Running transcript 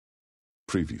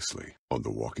Previously on The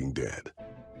Walking Dead.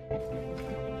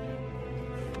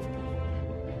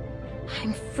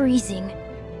 I'm freezing.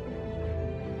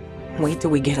 Wait till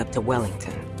we get up to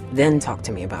Wellington, then talk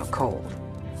to me about cold.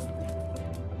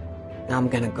 I'm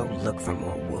gonna go look for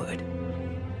more wood.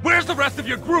 Where's the rest of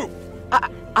your group?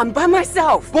 I'm by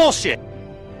myself! Bullshit!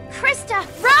 Krista,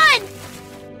 run!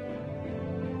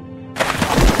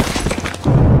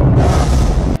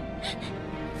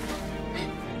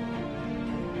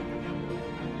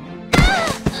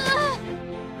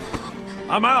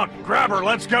 I'm out! Grab her,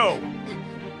 let's go!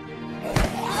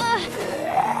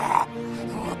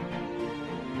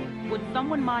 Would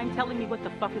someone mind telling me what the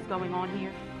fuck is going on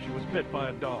here? She was bit by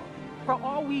a dog. For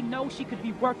all we know, she could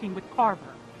be working with Carver.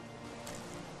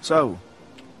 So,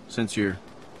 since you're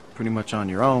pretty much on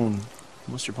your own,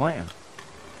 what's your plan?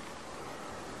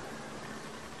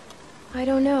 I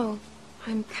don't know.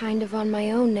 I'm kind of on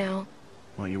my own now.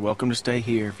 Well, you're welcome to stay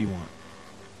here if you want.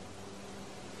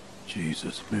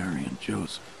 Jesus, Mary, and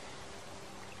Joseph.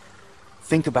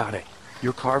 Think about it.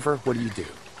 You're Carver, what do you do?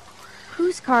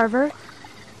 Who's Carver?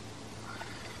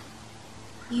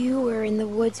 You were in the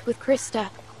woods with Krista.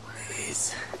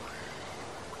 Please.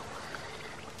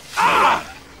 Ah!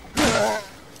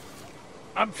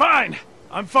 I'm fine.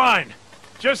 I'm fine.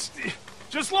 Just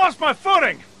lost my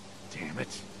footing. Damn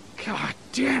it. God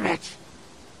damn it.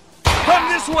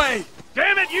 Come this way!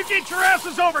 Damn it, you get your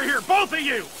asses over here, both of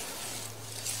you!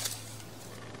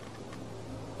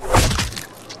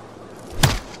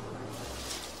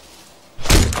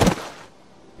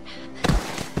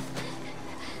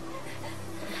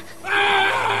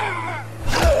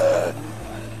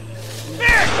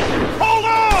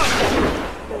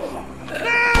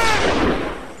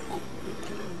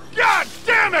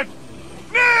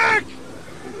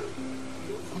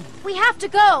 We have to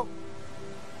go!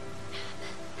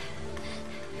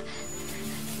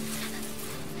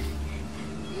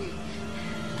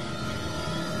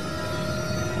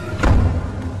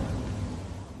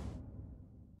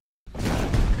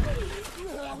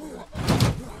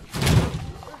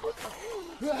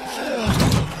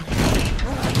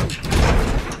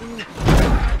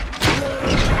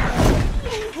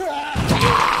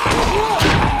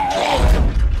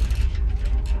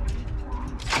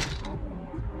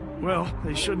 Well,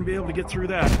 they shouldn't be able to get through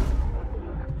that.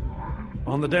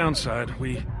 On the downside,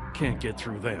 we can't get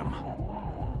through them.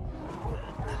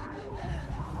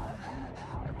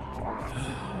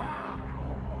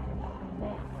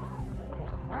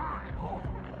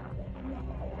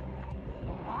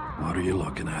 What are you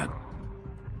looking at?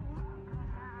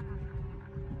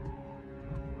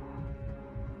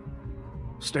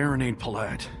 Staring ain't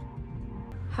polite.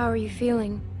 How are you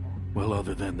feeling? Well,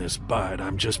 other than this bite,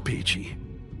 I'm just peachy.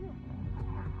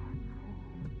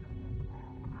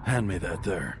 Hand me that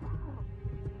there.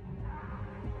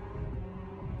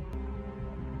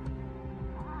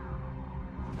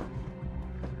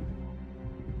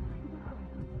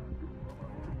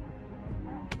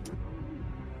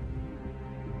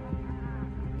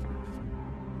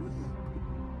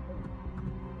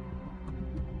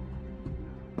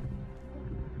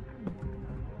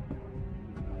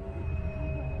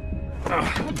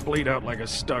 Ugh, bleed out like a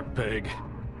stuck pig.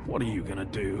 What are you gonna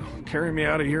do? Carry me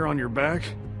out of here on your back?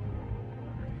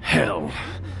 Hell.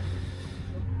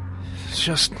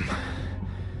 Just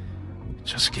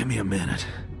give me a minute.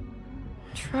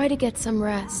 Try to get some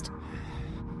rest.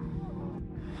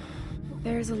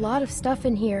 There's a lot of stuff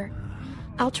in here.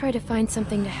 I'll try to find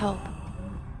something to help.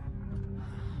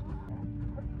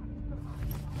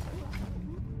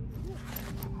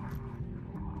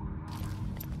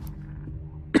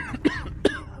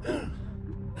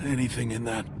 Anything in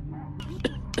that?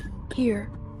 Here.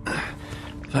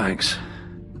 Thanks.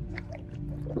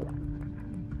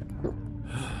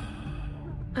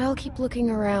 I'll keep looking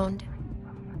around.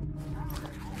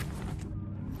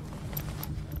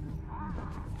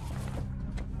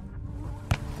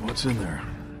 What's in there?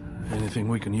 Anything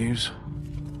we can use?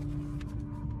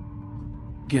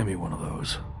 Give me one of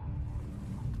those.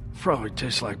 Probably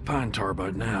tastes like pine tar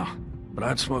by now, but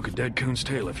I'd smoke a dead coon's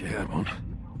tail if you had one.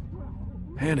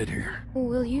 Hand it here.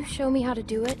 Will you show me how to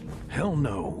do it? Hell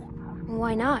no.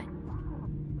 Why not?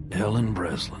 Ellen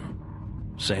Breslin,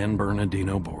 San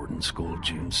Bernardino Boarding School,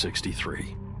 June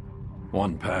 '63.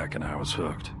 One pack and I was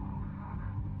hooked.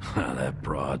 That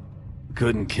broad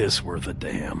couldn't kiss worth a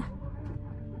damn.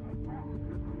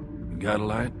 Got a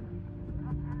light?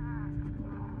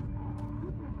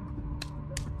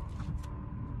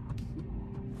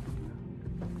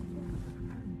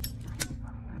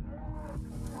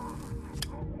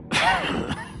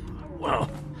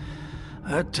 Well,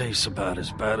 that tastes about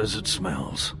as bad as it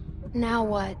smells. Now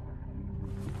what?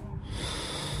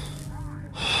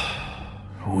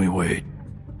 We wait.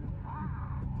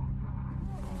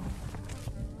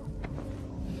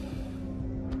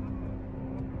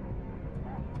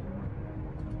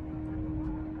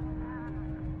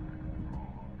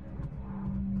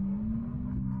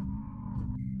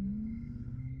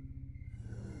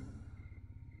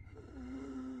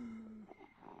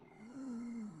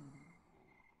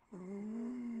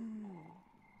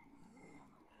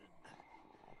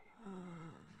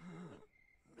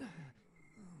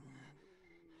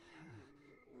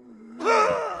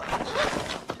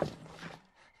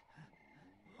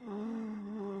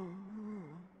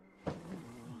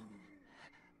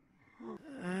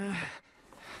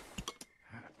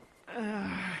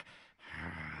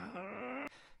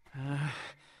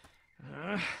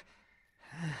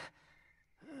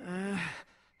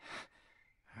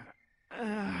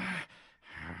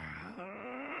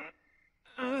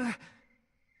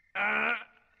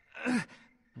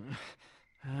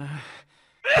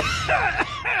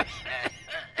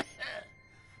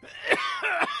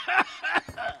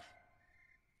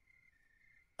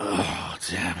 Oh,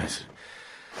 damn it.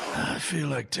 I feel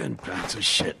like 10 pounds of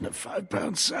shit in a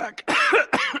 5-pound sack.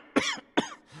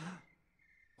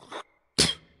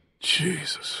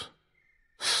 Jesus.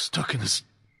 Stuck in this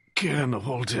can the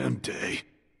whole damn day.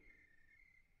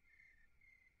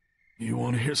 You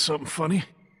want to hear something funny?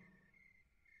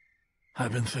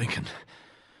 I've been thinking,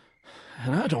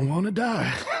 and I don't want to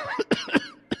die.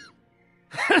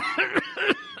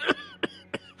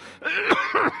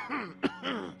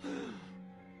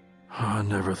 I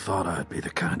never thought I'd be the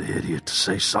kind of idiot to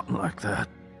say something like that.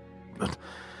 But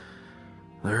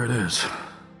there it is.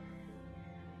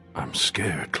 I'm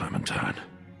scared, Clementine.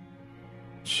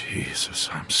 Jesus,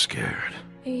 I'm scared.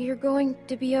 You're going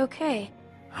to be okay.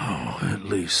 Oh, at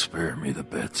least spare me the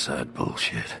bedside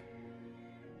bullshit.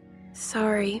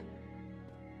 Sorry.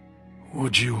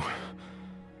 Would you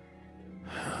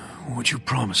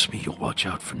promise me you'll watch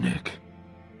out for Nick?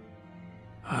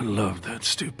 I love that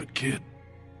stupid kid.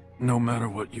 No matter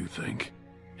what you think,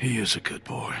 he is a good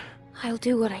boy. I'll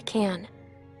do what I can.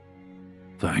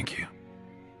 Thank you.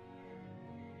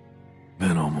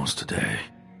 Been almost a day.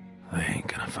 They ain't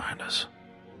gonna find us.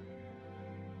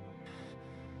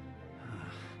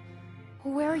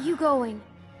 Where are you going?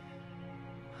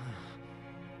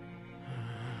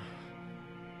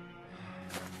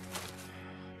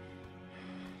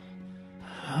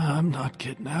 I'm not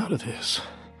getting out of this.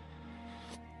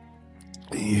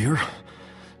 You're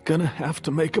gonna have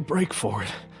to make a break for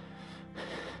it.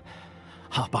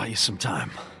 I'll buy you some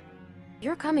time.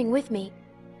 You're coming with me.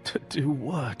 To do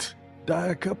what? Die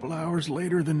a couple hours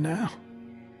later than now?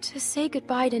 To say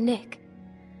goodbye to Nick.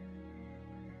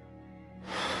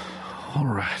 All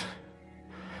right.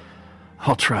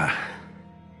 I'll try.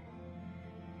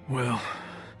 Well,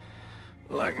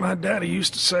 like my daddy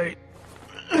used to say,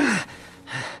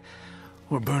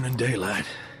 we're burning daylight.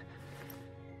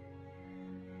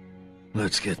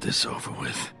 Let's get this over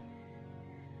with.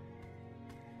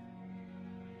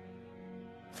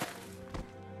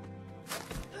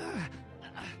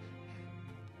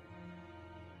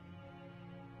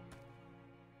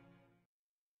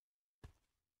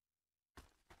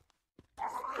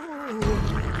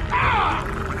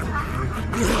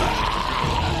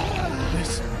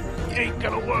 This ain't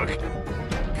gonna work.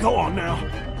 Go on now.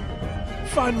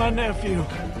 Find my nephew.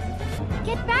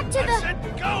 Get back to I the...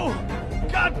 said go!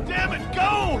 God damn it,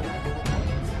 go!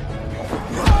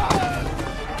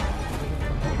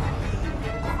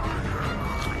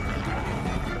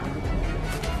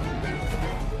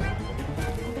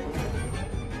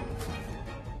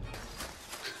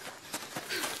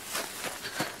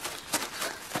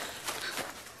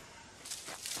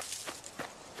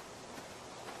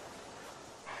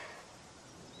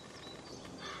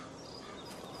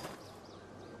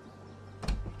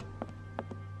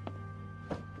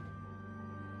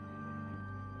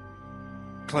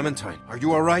 Clementine, are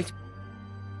you all right?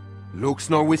 Luke's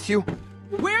not with you?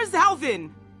 Where's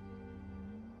Alvin?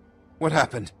 What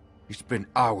happened? It's been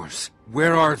hours.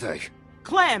 Where are they?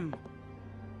 Clem!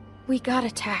 We got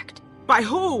attacked. By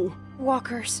who?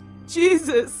 Walkers.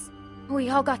 Jesus! We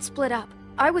all got split up.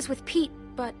 I was with Pete,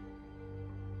 but...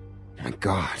 My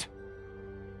God.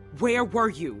 Where were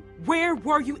you? Where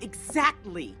were you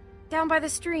exactly? Down by the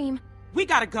stream. We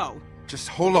gotta go. Just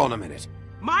hold on a minute.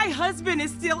 My husband is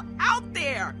still out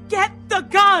there! Get the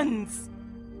guns!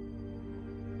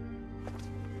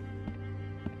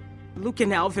 Luke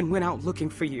and Alvin went out looking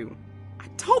for you. I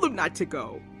told them not to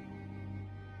go.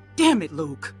 Damn it,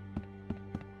 Luke.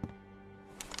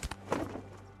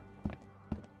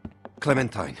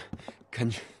 Clementine,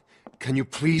 can you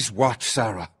please watch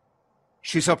Sarah?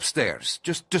 She's upstairs.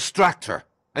 Just distract her.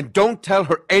 And don't tell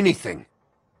her anything.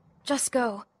 Just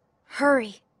go.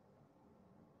 Hurry.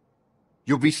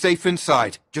 You'll be safe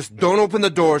inside. Just don't open the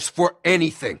doors for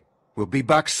anything. We'll be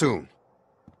back soon.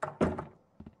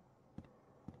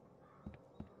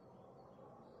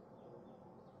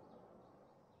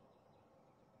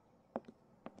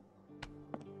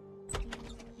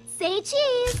 Say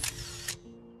cheese!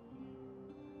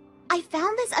 I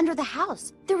found this under the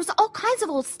house. There was all kinds of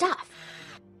old stuff.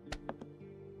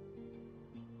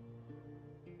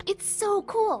 It's so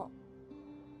cool.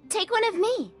 Take one of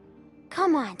me.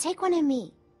 Come on, take one of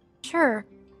me. Sure.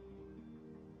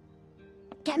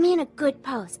 Get me in a good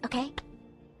pose, okay?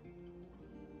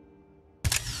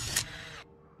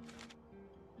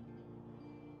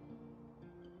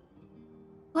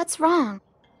 What's wrong?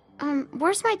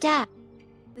 Where's my dad?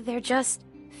 They're just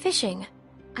fishing.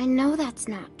 I know that's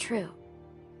not true.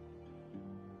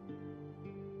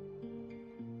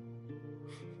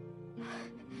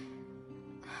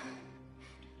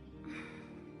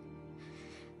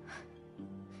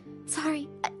 Sorry,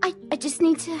 I just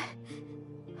need to...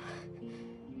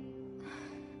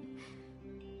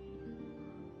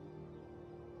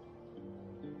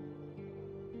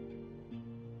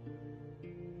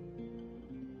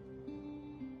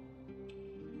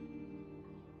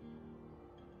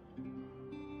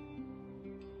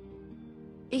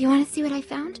 You want to see what I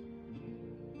found?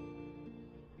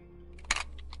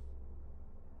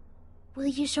 Will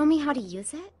you show me how to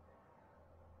use it?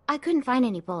 I couldn't find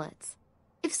any bullets.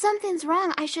 If something's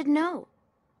wrong, I should know.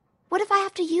 What if I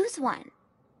have to use one?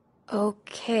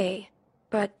 Okay,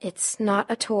 but it's not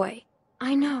a toy.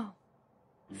 I know.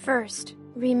 First,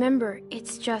 remember,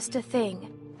 it's just a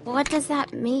thing. What does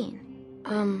that mean?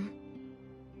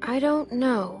 I don't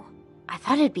know. I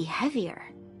thought it'd be heavier.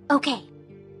 Okay.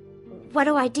 What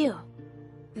do I do?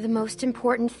 The most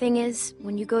important thing is,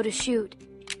 when you go to shoot,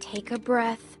 take a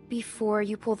breath before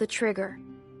you pull the trigger.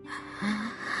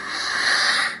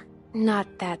 Not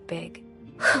that big.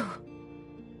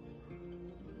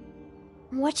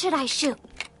 What should I shoot?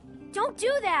 Don't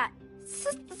do that!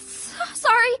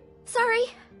 Sorry.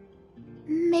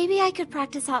 Maybe I could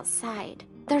practice outside.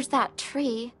 There's that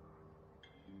tree.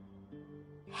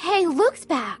 Hey, Luke's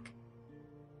back!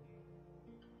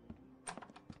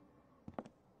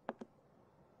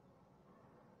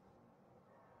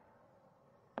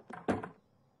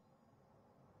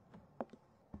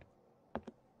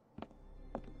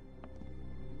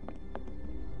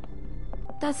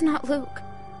 That's not Luke.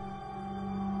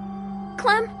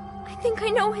 Clem, I think I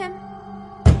know him.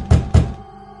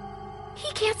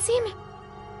 He can't see me.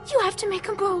 You have to make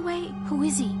him go away. Who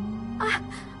is he?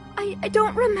 I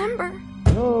don't remember.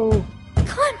 No.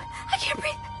 Clem, I can't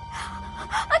breathe.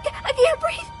 I can't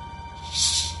breathe.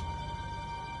 Shh.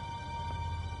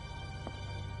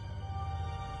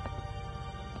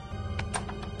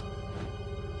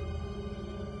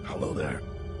 Hello there.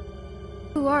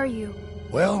 Who are you?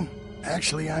 Well,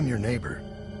 actually, I'm your neighbor.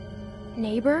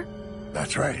 Neighbor?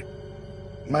 That's right.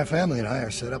 My family and I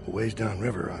are set up a ways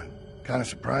downriver. I'm kind of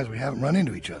surprised we haven't run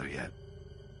into each other yet.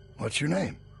 What's your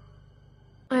name?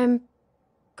 I'm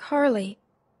Carly.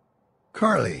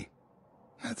 Carly.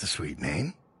 That's a sweet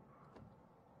name.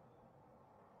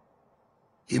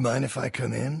 You mind if I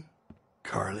come in,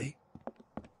 Carly?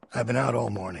 I've been out all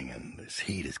morning and this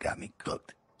heat has got me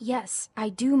cooked. Yes, I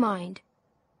do mind.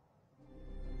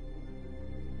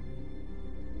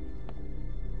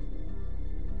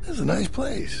 This is a nice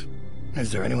place.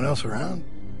 Is there anyone else around?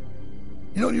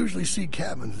 You don't usually see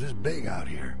cabins this big out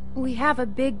here. We have a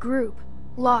big group.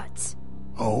 Lots.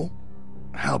 Oh?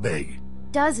 How big?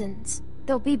 Dozens.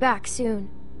 They'll be back soon.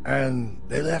 And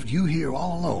they left you here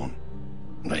all alone.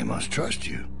 They must trust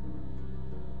you.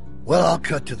 Well, I'll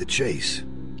cut to the chase.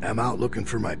 I'm out looking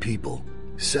for my people.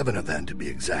 7 of them, to be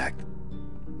exact.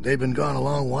 They've been gone a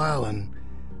long while, and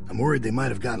I'm worried they might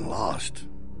have gotten lost.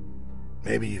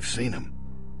 Maybe you've seen them.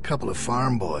 Couple of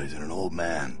farm boys and an old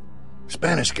man.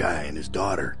 Spanish guy and his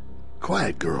daughter.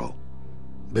 Quiet girl.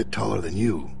 Bit taller than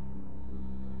you.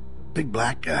 Big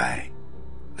black guy.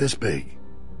 This big.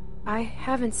 I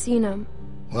haven't seen him.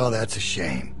 Well, that's a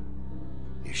shame.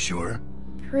 You sure?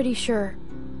 Pretty sure.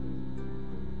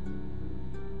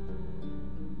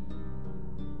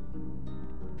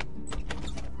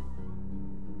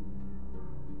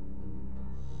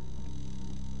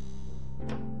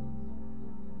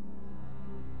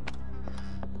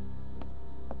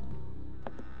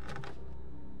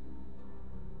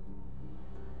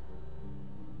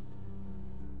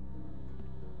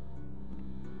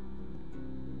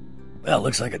 Well,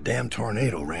 looks like a damn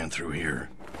tornado ran through here.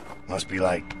 Must be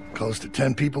like close to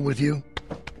 10 people with you?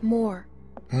 More.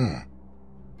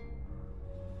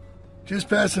 Just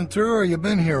passing through, or you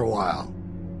been here a while?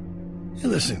 Hey,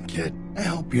 listen, kid. I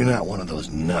hope you're not one of those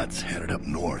nuts headed up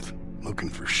north, looking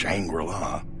for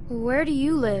Shangri-La. Where do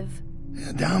you live?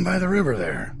 Yeah, down by the river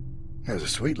there. There's a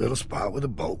sweet little spot with a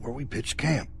boat where we pitched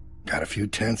camp. Got a few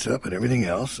tents up and everything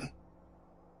else. And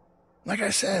like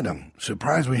I said, I'm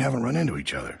surprised we haven't run into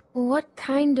each other. What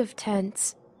kind of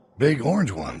tents? Big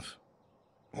orange ones.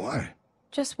 Why?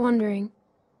 Just wondering.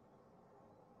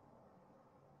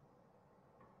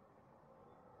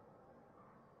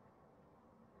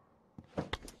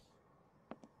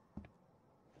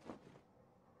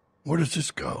 Where does this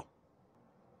go?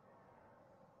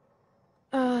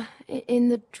 In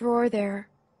the drawer there.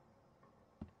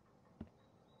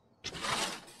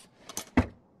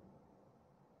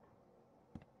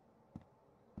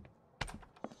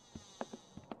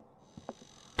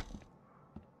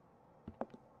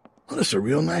 Well, it's a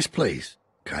real nice place.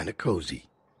 Kinda cozy.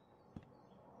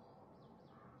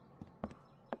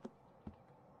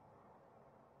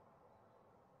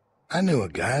 I knew a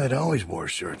guy that always wore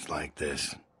shirts like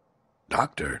this.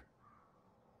 Doctor.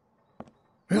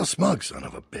 Real smug son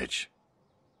of a bitch.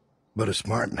 But a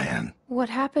smart man. What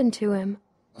happened to him?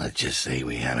 Let's just say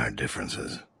we had our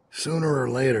differences. Sooner or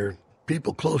later,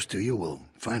 people close to you will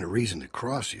find a reason to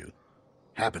cross you.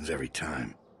 Happens every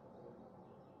time.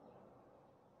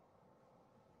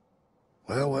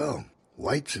 Well,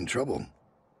 White's in trouble.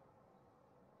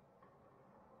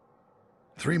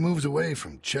 3 moves away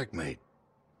from checkmate.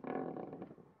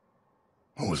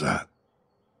 What was that?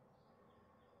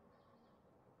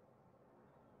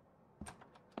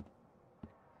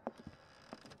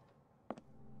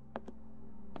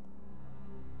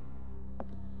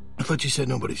 I thought you said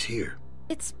nobody's here.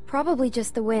 It's probably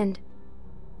just the wind.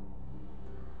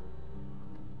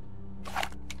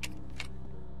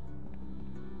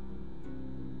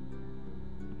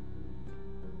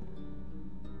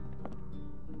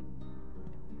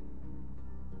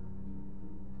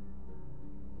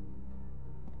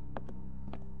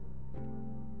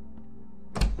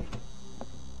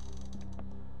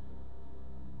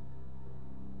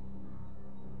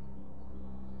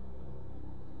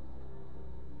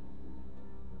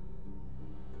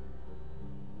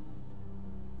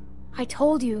 I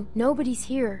told you, nobody's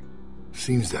here.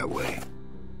 Seems that way.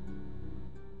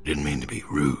 Didn't mean to be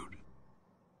rude.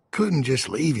 Couldn't just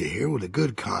leave you here with a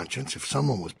good conscience if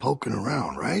someone was poking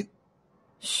around, right?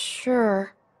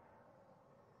 Sure.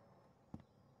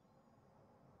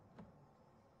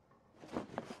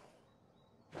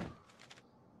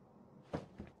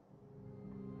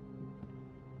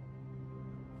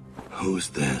 Who's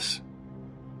this?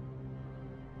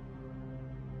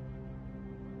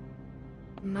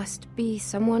 Must be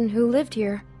someone who lived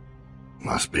here.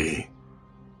 Must be.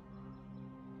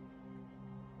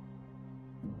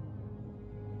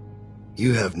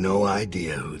 You have no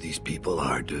idea who these people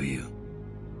are, do you?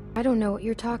 I don't know what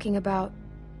you're talking about.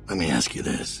 Let me ask you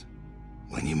this.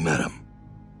 When you met them,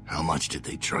 how much did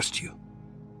they trust you?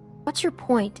 What's your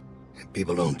point? If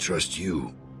people don't trust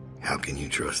you, how can you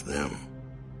trust them?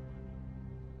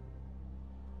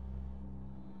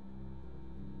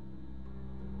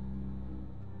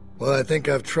 Well, I think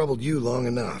I've troubled you long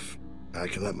enough. I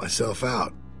can let myself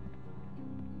out.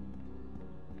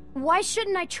 Why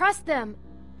shouldn't I trust them?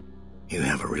 You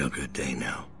have a real good day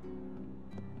now.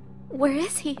 Where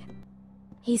is he?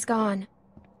 He's gone.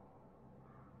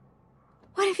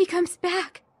 What if he comes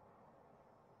back?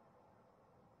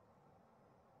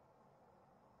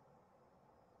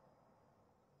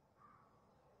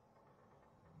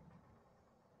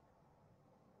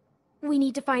 We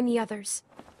need to find the others.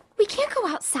 We can't go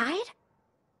outside.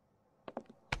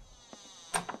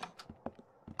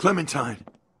 Clementine.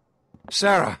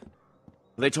 Sarah.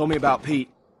 They told me about Pete.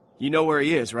 You know where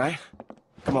he is, right?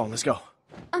 Come on, let's go.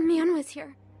 A man was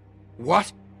here.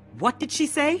 What? What did she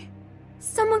say?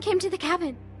 Someone came to the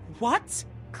cabin. What?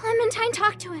 Clementine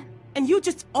talked to him. And you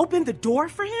just opened the door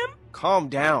for him? Calm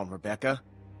down, Rebecca.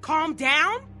 Calm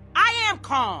down? I am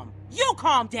calm. You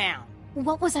calm down.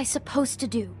 What was I supposed to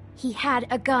do? He had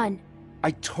a gun. I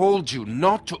told you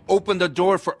not to open the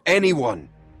door for anyone.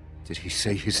 Did he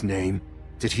say his name?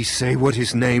 Did he say what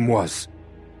his name was?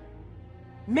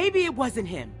 Maybe it wasn't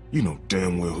him. You know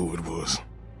damn well who it was.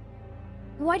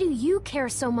 Why do you care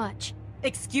so much?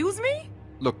 Excuse me?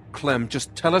 Look, Clem,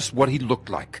 just tell us what he looked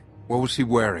like. What was he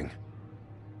wearing?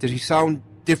 Did he sound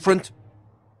different?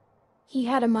 He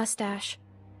had a mustache.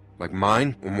 Like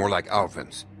mine, or more like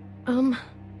Alvin's?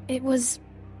 It was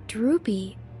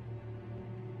droopy.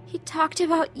 He talked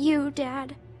about you,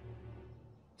 Dad.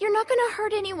 You're not gonna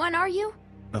hurt anyone, are you?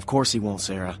 Of course he won't,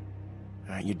 Sarah.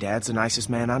 Your dad's the nicest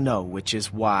man I know, which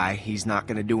is why he's not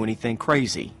gonna do anything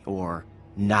crazy or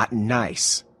not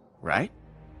nice, right?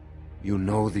 You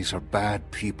know these are bad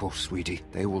people, sweetie.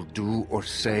 They will do or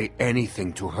say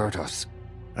anything to hurt us.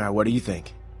 Alright, what do you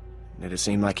think? Did it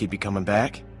seem like he'd be coming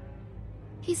back?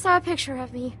 He saw a picture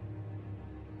of me.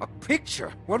 A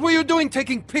picture? What were you doing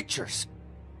taking pictures?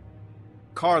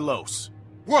 Carlos.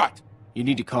 What? You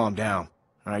need to calm down.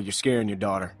 Alright, you're scaring your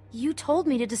daughter. You told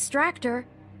me to distract her.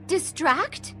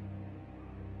 Distract?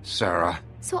 Sarah.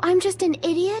 So I'm just an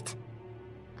idiot?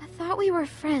 I thought we were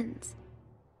friends.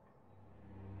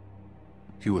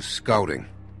 He was scouting.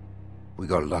 We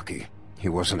got lucky. He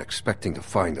wasn't expecting to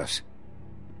find us.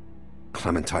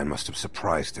 Clementine must have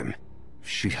surprised him. If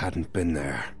she hadn't been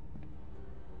there.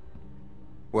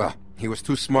 Well, he was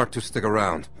too smart to stick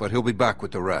around, but he'll be back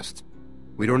with the rest.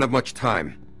 We don't have much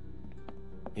time.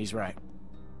 He's right.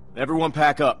 Everyone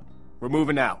pack up. We're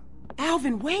moving out.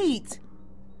 Alvin, wait!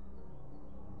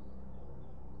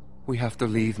 We have to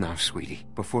leave now, sweetie,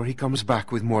 before he comes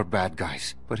back with more bad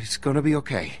guys. But it's gonna be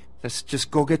okay. Let's just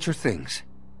go get your things.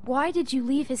 Why did you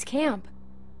leave his camp?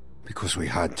 Because we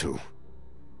had to.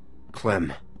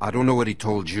 Clem, I don't know what he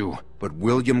told you, but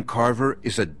William Carver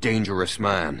is a dangerous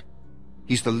man.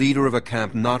 He's the leader of a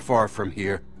camp not far from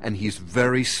here, and he's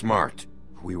very smart.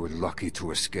 We were lucky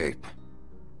to escape.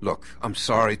 Look, I'm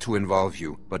sorry to involve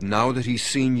you, but now that he's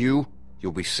seen you,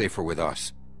 you'll be safer with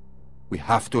us. We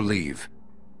have to leave.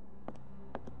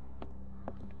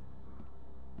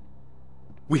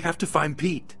 We have to find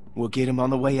Pete. We'll get him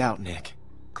on the way out, Nick.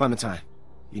 Clementine,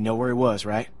 you know where he was,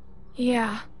 right?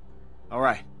 Yeah.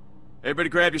 Alright. Everybody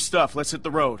grab your stuff. Let's hit the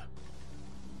road.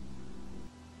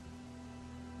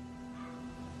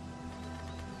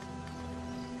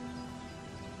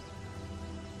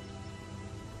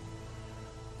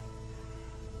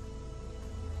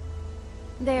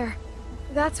 There.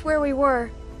 That's where we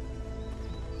were.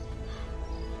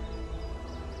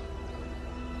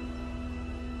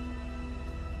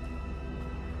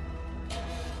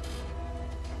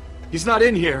 He's not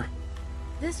in here.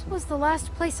 This was the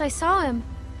last place I saw him.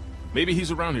 Maybe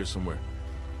he's around here somewhere.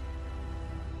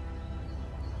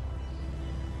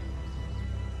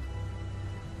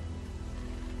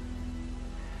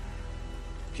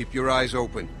 Keep your eyes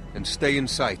open, and stay in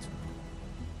sight.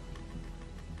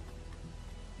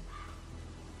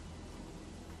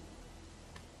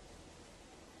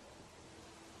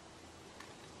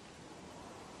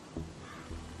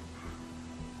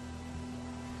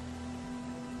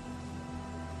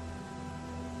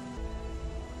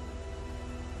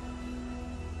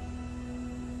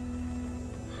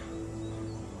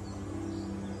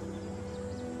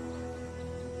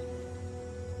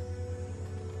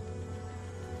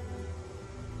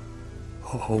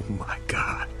 Oh my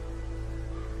God.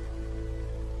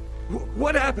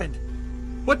 What happened?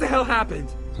 What the hell happened?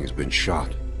 He's been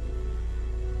shot.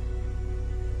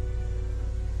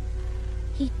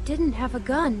 He didn't have a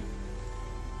gun.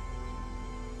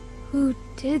 Who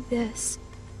did this?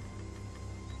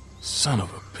 Son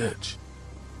of a bitch.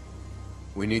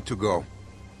 We need to go.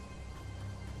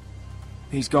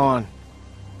 He's gone.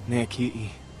 Nick,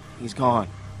 he's gone.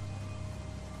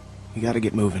 You gotta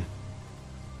get moving.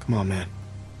 Come on, man.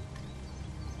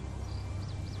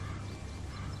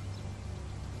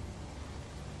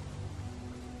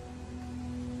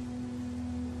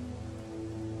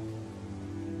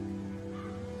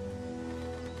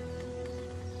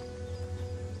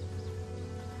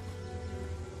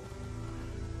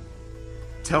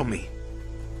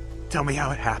 Tell me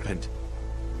how it happened.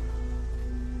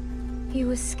 He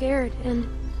was scared and...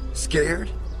 Scared?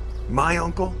 My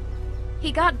uncle?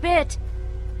 He got bit.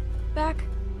 Back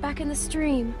in the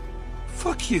stream.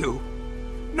 Fuck you.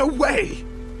 No way.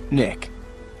 Nick,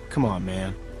 come on,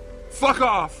 man. Fuck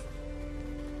off.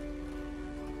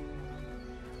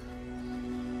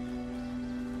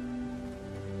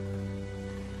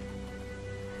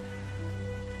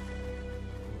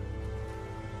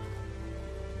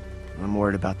 I'm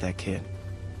worried about that kid.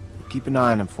 Keep an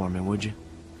eye on him for me, would you?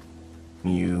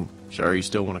 You sure you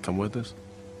still want to come with us?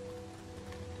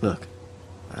 Look,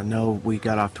 I know we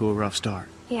got off to a rough start.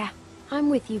 Yeah, I'm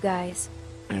with you guys.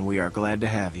 And we are glad to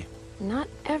have you. Not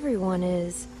everyone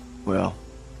is. Well,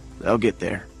 they'll get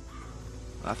there.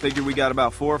 I figure we got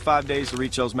about 4 or 5 days to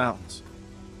reach those mountains.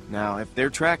 Now, if they're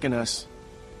tracking us,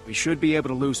 we should be able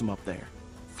to lose them up there.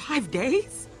 5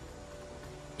 days?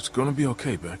 It's gonna be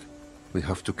okay, Beck. We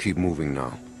have to keep moving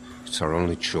now. It's our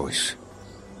only choice.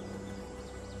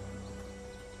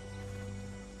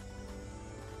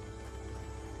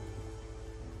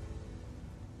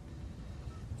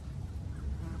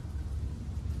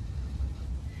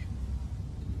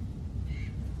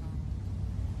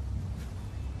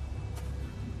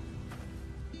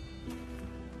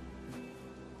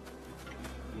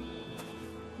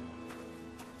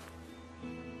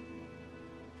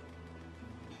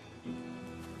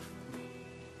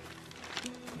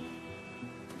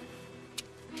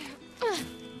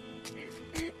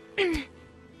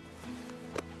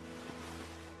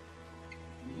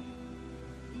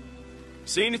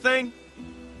 See anything?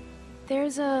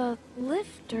 There's a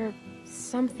lift or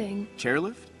something.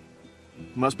 Chairlift?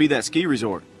 Must be that ski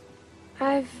resort.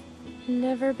 I've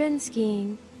never been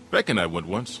skiing. Beck and I went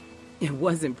once. It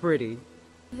wasn't pretty.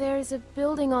 There's a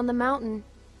building on the mountain.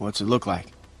 What's it look like?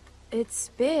 It's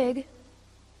big.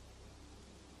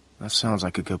 That sounds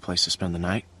like a good place to spend the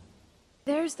night.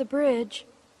 There's the bridge.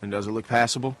 And does it look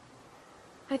passable?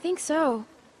 I think so.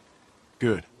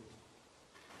 Good.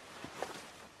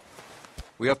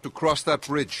 We have to cross that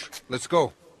bridge. Let's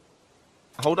go.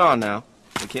 Hold on now.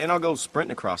 We can't all go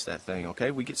sprinting across that thing,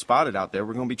 okay? We get spotted out there,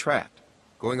 we're gonna be trapped.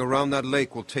 Going around that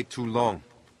lake will take too long.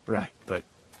 Right, but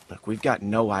look, we've got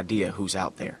no idea who's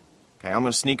out there. Okay, I'm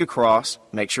gonna sneak across,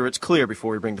 make sure it's clear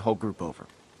before we bring the whole group over.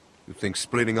 You think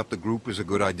splitting up the group is a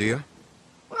good idea?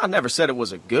 Well, I never said it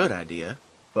was a good idea,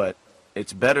 but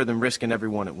it's better than risking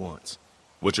everyone at once.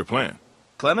 What's your plan?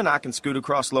 Clem and I can scoot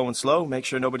across low and slow, make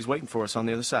sure nobody's waiting for us on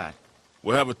the other side.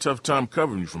 We'll have a tough time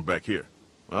covering you from back here.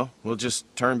 Well, we'll just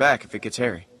turn back if it gets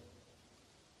hairy.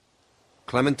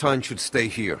 Clementine should stay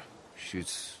here.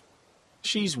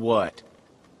 She's what?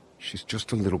 She's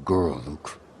just a little girl,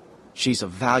 Luke. She's a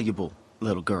valuable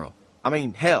little girl. I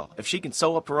mean, hell, if she can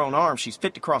sew up her own arm, she's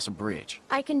fit to cross a bridge.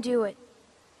 I can do it.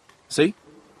 See?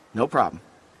 No problem.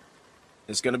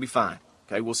 It's gonna be fine.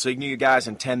 Okay, we'll signal you guys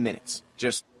in 10 minutes.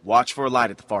 Just watch for a light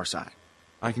at the far side.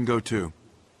 I can go too.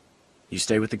 You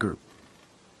stay with the group.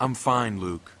 I'm fine,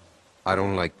 Luke. I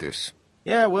don't like this.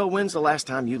 Yeah, well, when's the last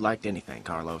time you liked anything,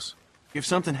 Carlos? If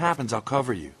something happens, I'll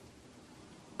cover you.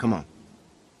 Come on.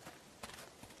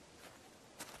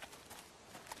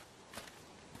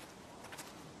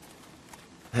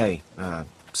 Hey,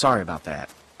 sorry about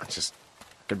that. I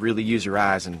could really use your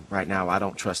eyes, and right now I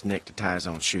don't trust Nick to tie his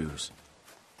own shoes.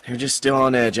 You're just still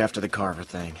on edge after the Carver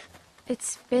thing.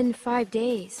 It's been 5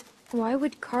 days. Why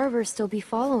would Carver still be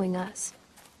following us?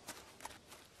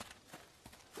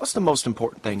 What's the most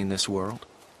important thing in this world?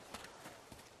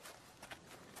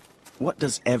 What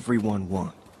does everyone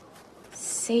want?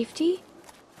 Safety?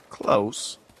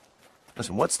 Close.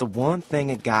 Listen, what's the one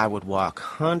thing a guy would walk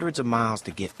hundreds of miles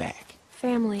to get back?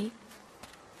 Family.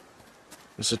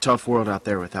 It's a tough world out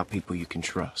there without people you can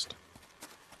trust.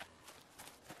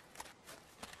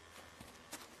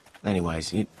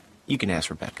 Anyways, you can ask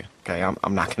Rebecca, okay?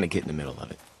 I'm not gonna get in the middle of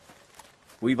it.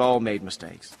 We've all made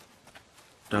mistakes.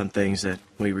 Done things that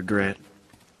we regret.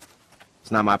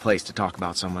 It's not my place to talk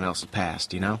about someone else's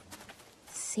past, you know?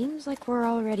 Seems like we're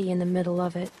already in the middle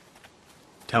of it.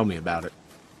 Tell me about it.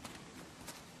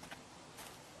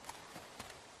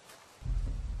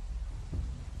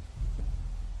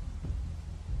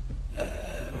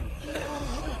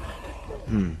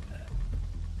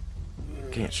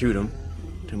 Can't shoot them.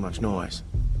 Too much noise.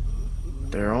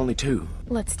 There are only two.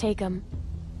 Let's take them.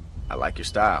 I like your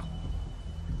style.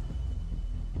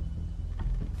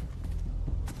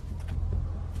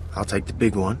 I'll take the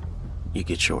big one. You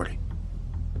get Shorty.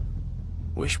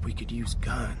 Wish we could use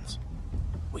guns.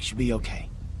 We should be okay.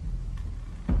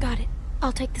 Got it.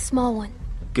 I'll take the small one.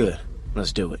 Good.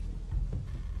 Let's do it.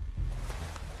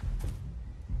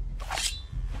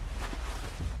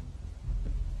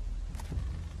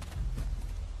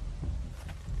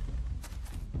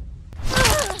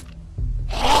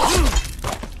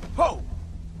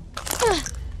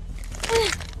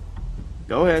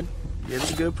 Go ahead. Give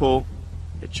it a good pull.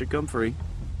 It should come free.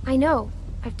 I know.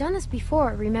 I've done this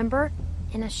before, remember?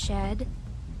 In a shed.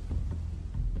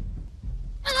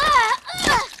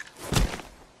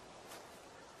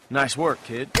 Nice work,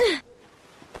 kid.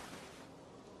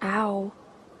 Ow.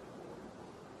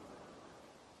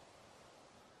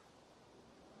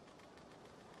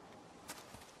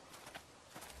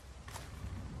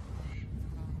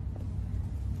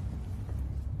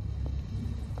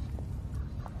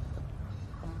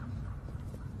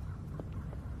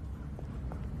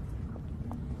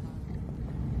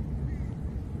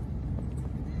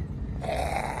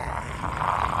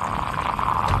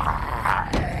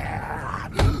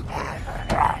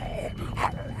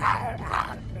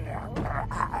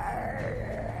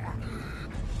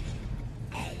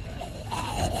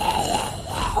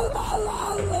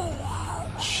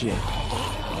 Shit.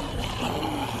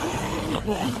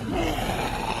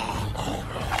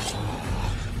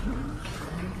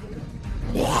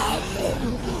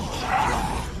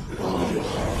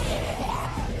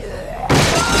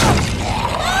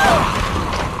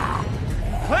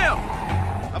 Clem!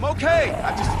 I'm okay.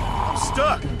 I'm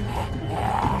stuck.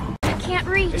 I can't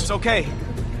reach. It's okay.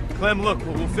 Clem, look,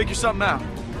 we'll figure something out.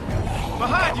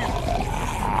 Behind you!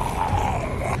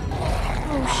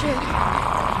 Oh, shit.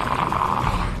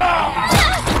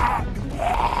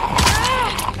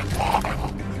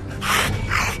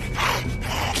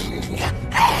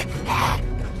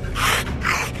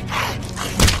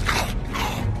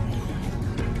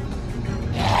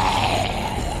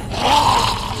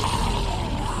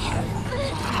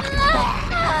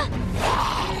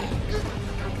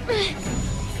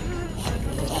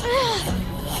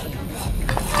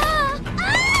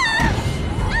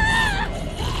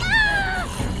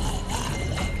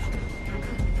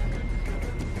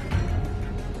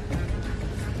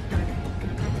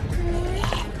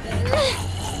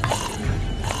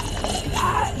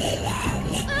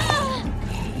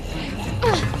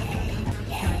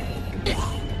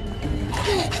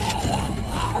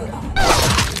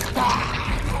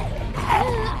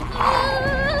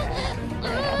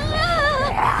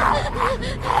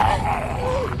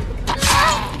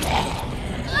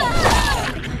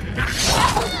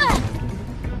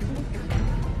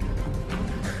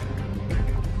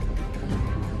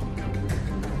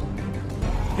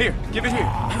 Here, give it here.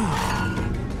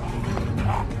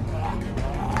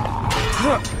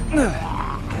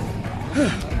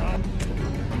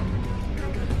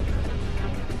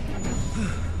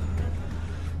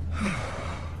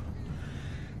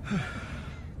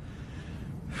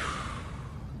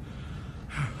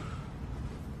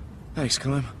 Thanks,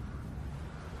 Clem.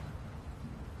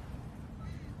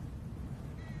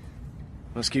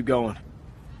 Let's keep going.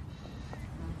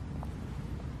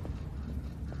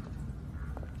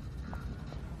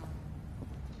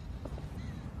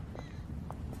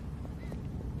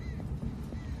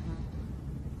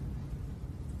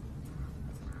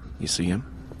 You see him?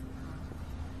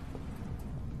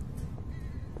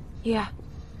 Yeah.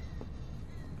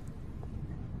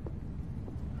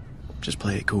 Just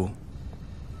play it cool.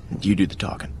 You do the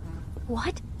talking.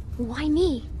 What? Why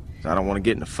me? I don't want to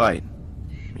get in a fight.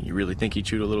 You really think he'd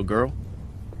shoot a little girl?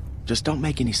 Just don't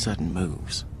make any sudden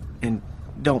moves. And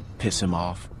don't piss him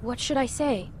off. What should I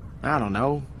say? I don't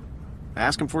know.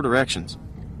 Ask him for directions.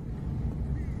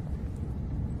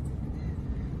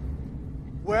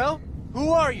 Well,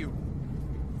 who are you?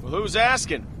 Well, who's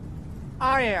asking?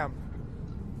 I am.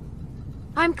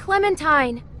 I'm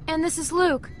Clementine, and this is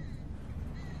Luke.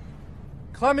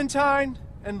 Clementine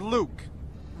and Luke.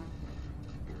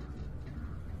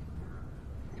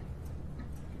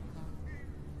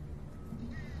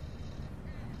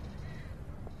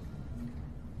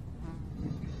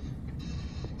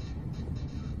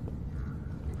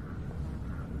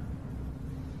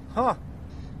 Huh.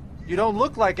 You don't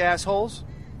look like assholes.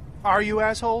 Are you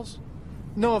assholes?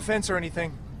 No offense or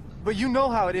anything, but you know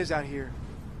how it is out here.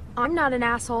 I'm not an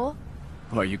asshole.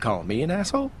 Are you calling me an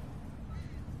asshole?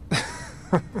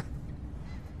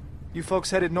 You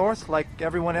folks headed north like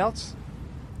everyone else?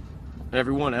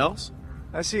 Everyone else?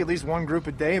 I see at least one group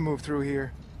a day move through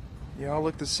here. You all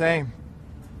look the same.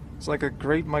 It's like a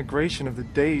great migration of the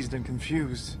dazed and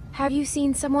confused. Have you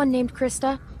seen someone named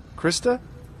Krista? Krista?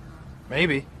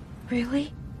 Maybe.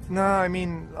 Really? No, I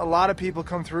mean, a lot of people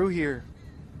come through here.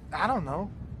 I don't know.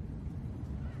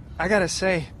 I gotta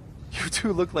say, you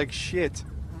two look like shit.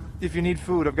 If you need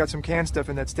food, I've got some canned stuff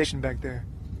in that station back there.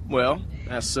 Well,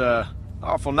 that's,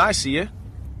 awful nice of you.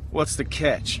 What's the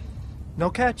catch? No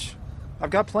catch. I've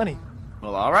got plenty.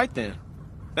 Well, all right then.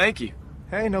 Thank you.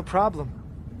 Hey, no problem.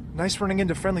 Nice running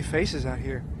into friendly faces out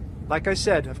here. Like I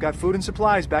said, I've got food and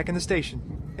supplies back in the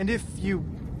station. And if you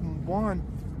want...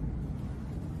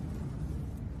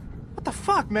 What the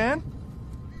fuck, man?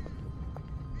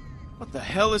 What the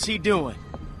hell is he doing?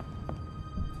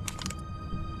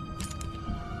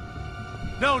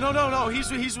 No,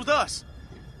 he's with us.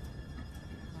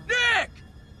 Nick!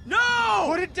 No!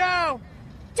 Put it down!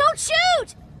 Don't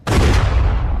shoot!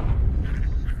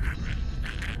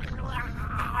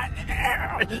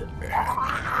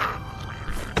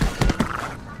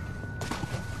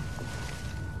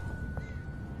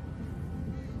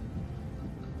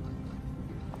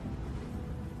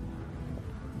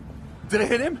 Did I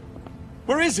hit him?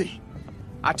 Where is he?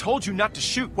 I told you not to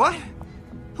shoot. What?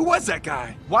 Who was that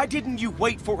guy? Why didn't you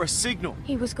wait for a signal?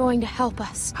 He was going to help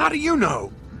us. How do you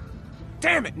know?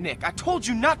 Damn it, Nick. I told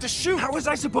you not to shoot. How was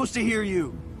I supposed to hear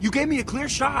you? You gave me a clear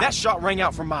shot. That shot rang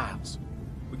out for miles.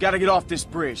 We gotta get off this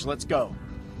bridge. Let's go.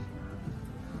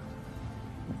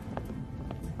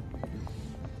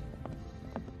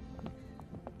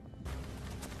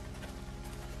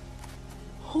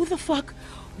 Who the fuck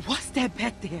was that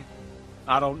back there?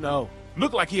 I don't know.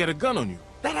 Looked like he had a gun on you.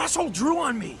 That asshole drew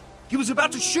on me. He was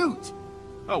about to shoot.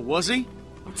 Oh, was he?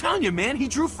 I'm telling you, man, he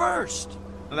drew first.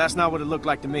 Well, that's not what it looked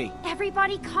like to me.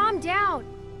 Everybody calm down.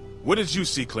 What did you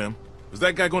see, Clem? Was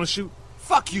that guy gonna shoot?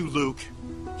 Fuck you, Luke.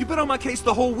 You've been on my case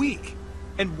the whole week.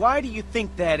 And why do you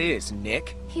think that is,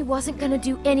 Nick? He wasn't gonna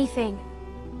do anything.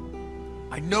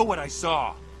 I know what I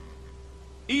saw.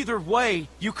 Either way,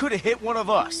 you could have hit one of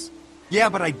us. Yeah,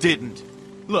 but I didn't.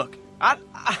 Look,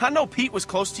 I know Pete was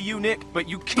close to you, Nick, but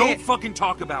you can't... Don't fucking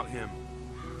talk about him.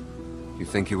 You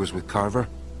think he was with Carver?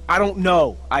 I don't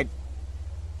know.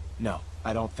 No,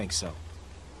 I don't think so.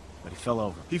 But he fell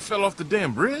over. He fell off the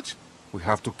damn bridge? We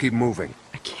have to keep moving.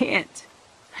 I can't.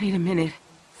 I need a minute.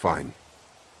 Fine.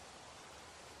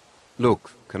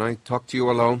 Luke, can I talk to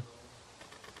you alone?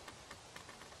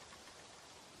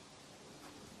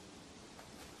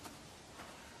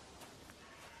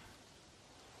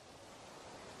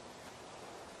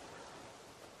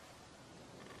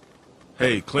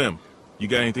 Hey, Clem, you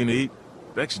got anything to eat?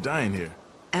 Beck's dying here.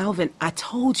 Alvin, I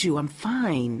told you I'm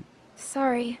fine.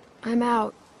 Sorry, I'm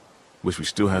out. Wish we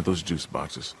still had those juice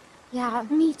boxes. Yeah,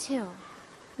 me too.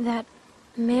 That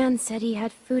man said he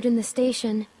had food in the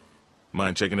station.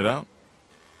 Mind checking it out?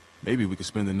 Maybe we could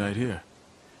spend the night here.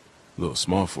 A little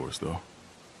small for us, though.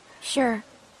 Sure.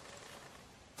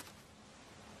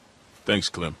 Thanks,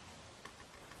 Clem.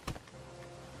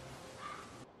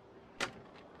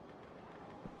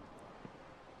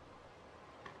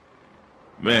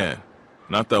 Man,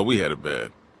 and I thought we had it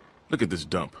bad. Look at this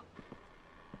dump.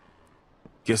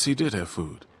 Guess he did have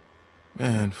food.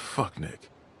 Man, fuck Nick.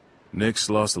 Nick's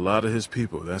lost a lot of his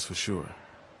people, that's for sure.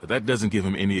 But that doesn't give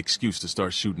him any excuse to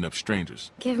start shooting up strangers.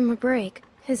 Give him a break.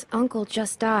 His uncle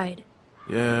just died.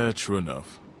 Yeah, true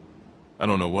enough. I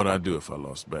don't know what I'd do if I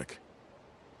lost Beck.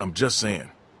 I'm just saying.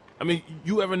 I mean,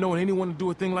 you ever known anyone to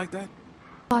do a thing like that?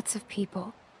 Lots of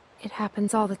people. It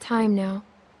happens all the time now.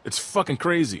 It's fucking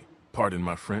crazy. Pardon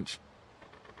my French.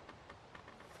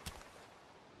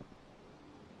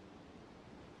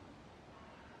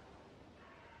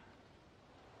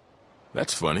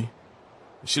 That's funny.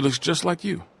 She looks just like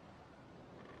you.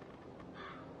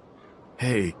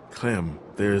 Hey, Clem,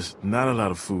 there's not a lot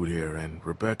of food here, and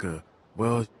Rebecca,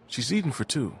 well, she's eating for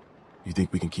two. You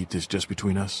think we can keep this just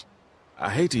between us? I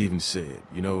hate to even say it,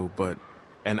 you know, but...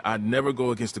 And I'd never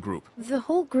go against the group. The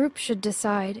whole group should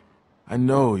decide. I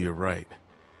know, you're right.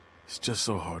 It's just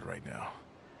so hard right now.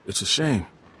 It's a shame.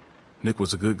 Nick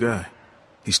was a good guy.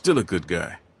 He's still a good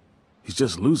guy. He's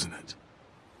just losing it.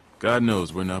 God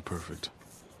knows we're not perfect.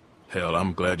 Hell,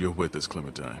 I'm glad you're with us,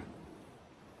 Clementine.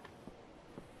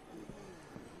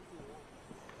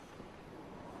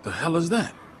 The hell is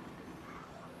that?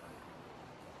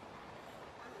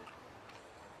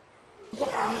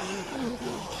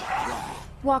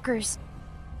 Walkers.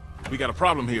 We got a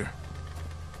problem here.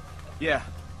 Yeah,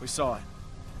 we saw it.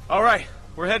 All right,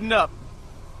 we're heading up.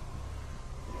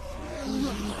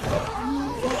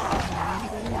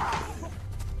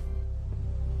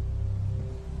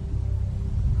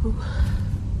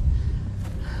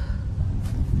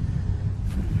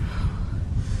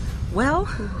 Well,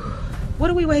 what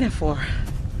are we waiting for?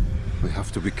 We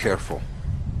have to be careful.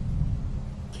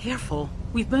 Careful?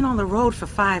 We've been on the road for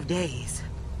 5 days.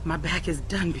 My back is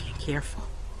done being careful.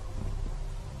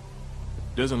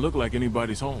 Doesn't look like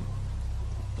anybody's home.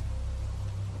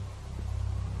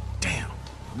 Damn.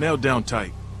 Nailed down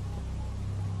tight.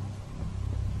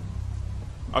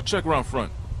 I'll check around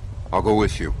front. I'll go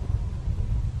with you.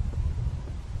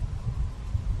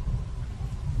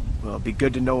 Well, it'd be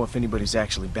good to know if anybody's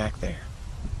actually back there.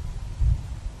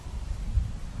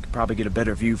 Could probably get a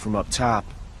better view from up top.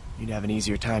 You'd have an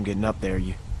easier time getting up there.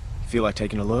 You feel like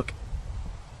taking a look?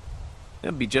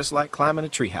 It'd be just like climbing a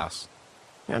treehouse.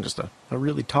 Yeah, just a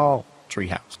really tall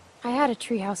treehouse. I had a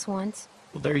treehouse once.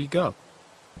 Well, there you go.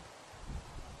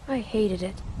 I hated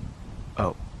it.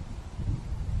 Oh.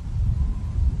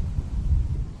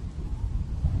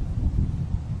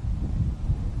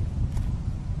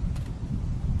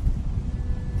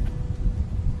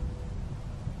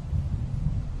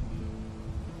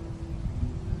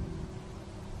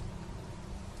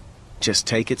 Just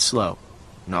take it slow,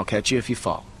 and I'll catch you if you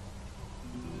fall.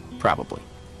 Probably.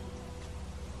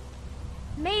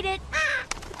 Made it!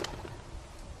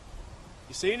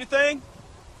 You see anything?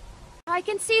 I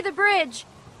can see the bridge.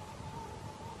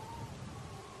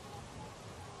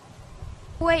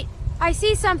 Wait, I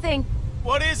see something.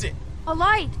 What is it? A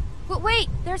light. But wait,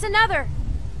 there's another.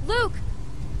 Luke!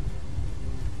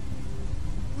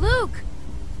 Luke!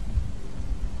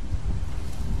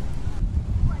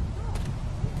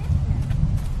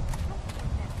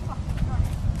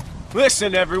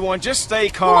 Listen, everyone, just stay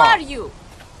calm. Who are you?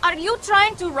 Are you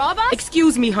trying to rob us?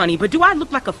 Excuse me, honey, but do I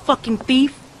look like a fucking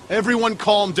thief? Everyone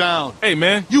calm down. Hey,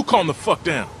 man, you calm the fuck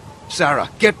down. Sarah,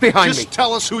 get behind me. Just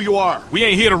tell us who you are. We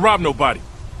ain't here to rob nobody.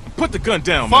 Put the gun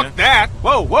down, Fuck man. that.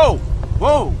 Whoa, whoa,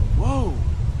 whoa, whoa.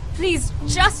 Please,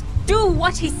 just do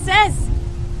what he says.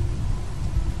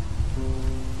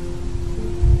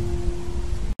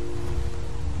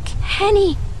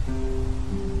 Kenny!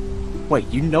 Wait,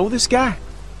 you know this guy?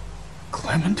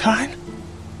 Clementine?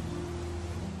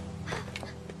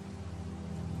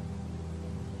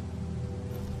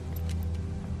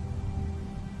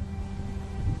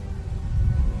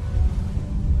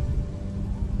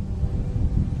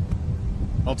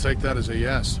 I'll take that as a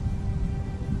yes.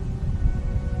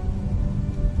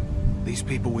 These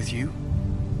people with you?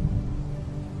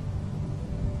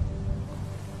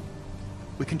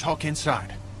 We can talk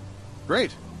inside.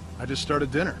 Great. I just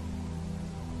started dinner.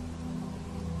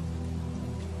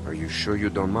 Are you sure you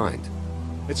don't mind?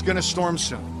 It's gonna storm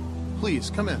soon. Please,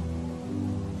 come in.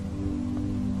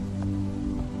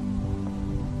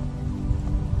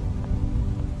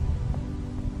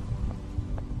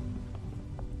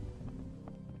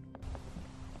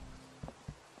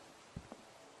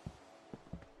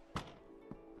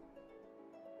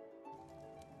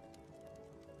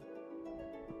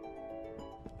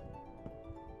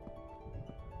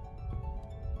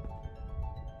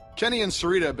 Kenny and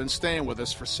Sarita have been staying with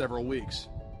us for several weeks.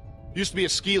 Used to be a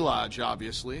ski lodge,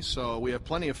 obviously, so we have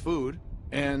plenty of food.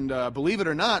 And believe it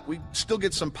or not, we still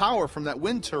get some power from that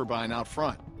wind turbine out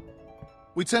front.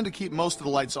 We tend to keep most of the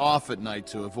lights off at night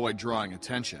to avoid drawing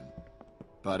attention.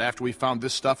 But after we found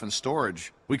this stuff in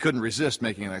storage, we couldn't resist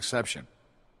making an exception.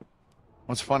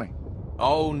 What's funny?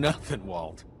 Oh, nothing,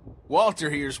 Walt.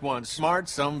 Walter here's one smart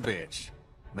sumbitch.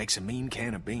 Makes a mean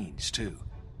can of beans, too.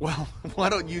 Well, why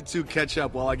don't you two catch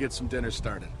up while I get some dinner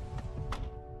started?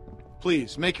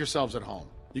 Please, make yourselves at home.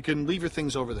 You can leave your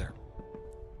things over there.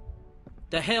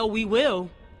 The hell we will.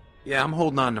 Yeah, I'm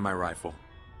holding on to my rifle.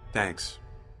 Thanks.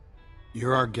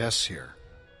 You're our guests here.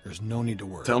 There's no need to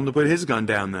worry. Tell him to put his gun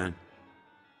down, then.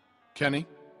 Kenny?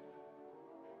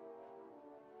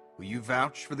 Will you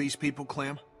vouch for these people,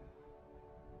 Clem?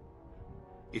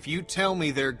 If you tell me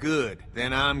they're good,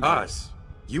 then I'm good. Us?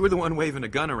 You were the one waving a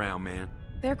gun around, man.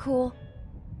 They're cool.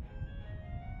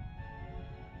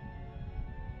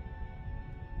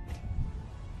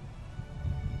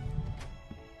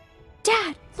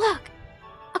 Dad, look!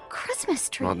 A Christmas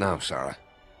tree. Not now, Sarah.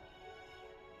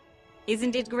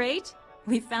 Isn't it great?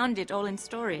 We found it all in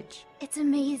storage. It's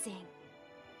amazing.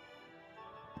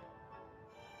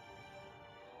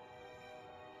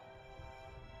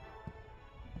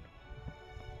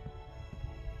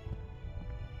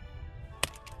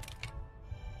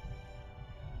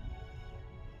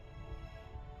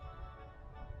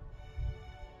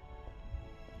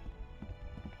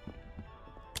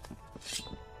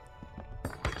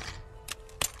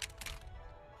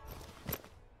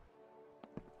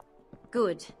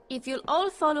 Good. If you'll all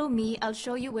follow me, I'll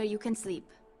show you where you can sleep.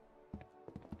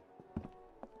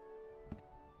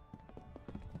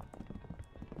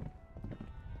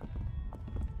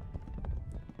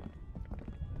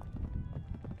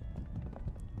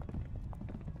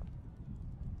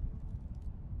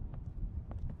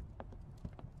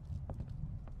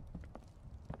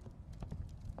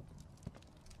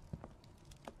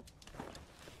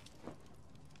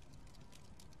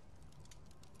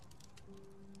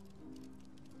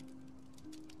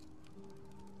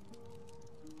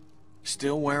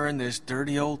 Still wearing this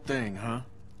dirty old thing, huh?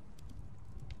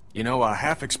 You know, I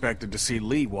half expected to see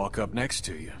Lee walk up next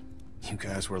to you. You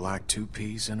guys were like two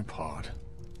peas in a pod.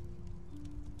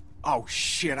 Oh,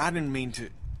 shit, I didn't mean to...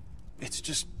 It's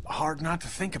just hard not to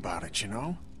think about it, you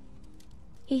know?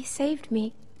 He saved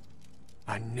me.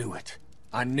 I knew it.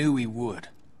 I knew he would.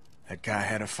 That guy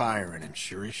had a fire in him,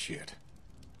 sure as shit.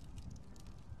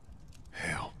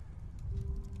 Hell.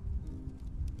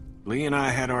 Lee and I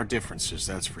had our differences,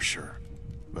 that's for sure.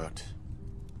 But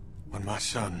when my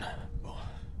son, well,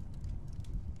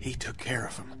 he took care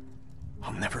of him.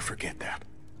 I'll never forget that.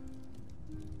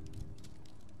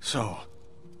 So,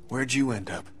 where'd you end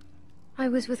up? I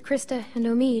was with Krista and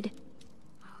Omid.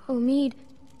 Omid,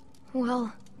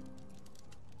 well...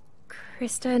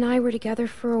 Krista and I were together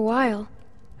for a while,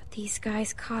 but these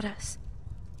guys caught us.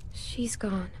 She's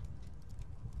gone.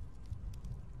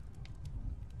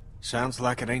 Sounds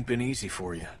like it ain't been easy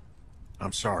for you.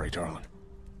 I'm sorry, darling.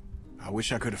 I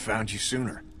wish I could have found you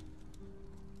sooner.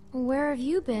 Where have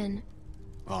you been?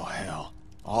 Oh, hell.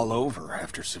 All over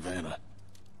after Savannah.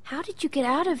 How did you get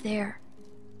out of there?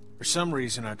 For some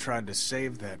reason, I tried to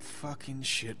save that fucking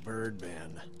shitbird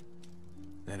Ben.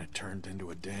 Then it turned into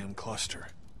a damn cluster.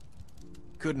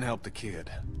 Couldn't help the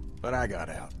kid, but I got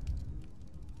out.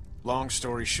 Long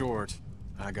story short,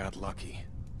 I got lucky.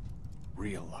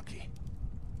 Real lucky.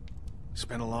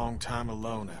 Spent a long time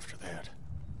alone after that.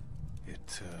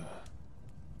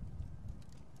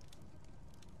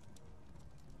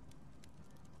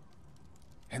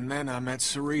 And then I met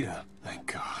Sarita,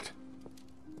 thank God.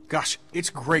 Gosh, it's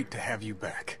great to have you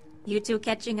back. You two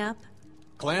catching up?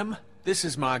 Clem, this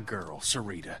is my girl,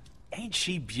 Sarita. Ain't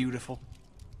she beautiful?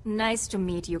 Nice to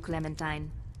meet you,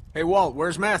 Clementine. Hey, Walt,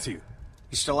 where's Matthew?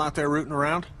 He's still out there rooting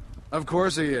around? Of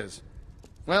course he is.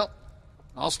 Well,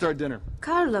 I'll start dinner.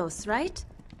 Carlos, right?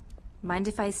 Mind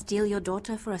if I steal your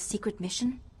daughter for a secret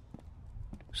mission?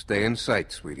 Stay in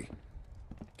sight, sweetie.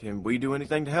 Can we do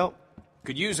anything to help?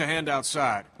 Could use a hand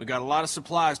outside. We got a lot of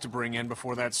supplies to bring in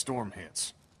before that storm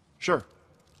hits. Sure.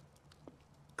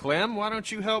 Clem, why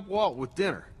don't you help Walt with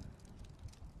dinner?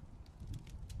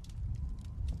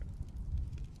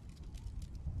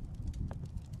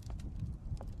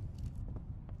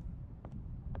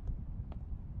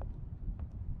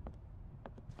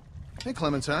 Hey,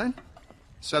 Clementine.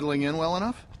 Settling in well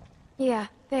enough? Yeah,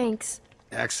 thanks.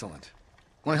 Excellent.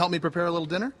 Want to help me prepare a little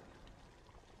dinner?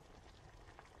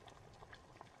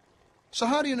 So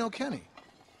how do you know Kenny?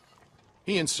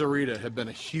 He and Sarita have been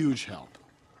a huge help.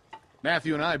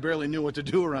 Matthew and I barely knew what to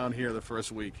do around here the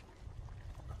first week.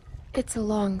 It's a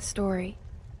long story.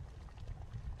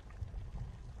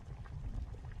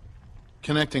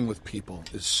 Connecting with people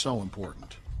is so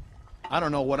important. I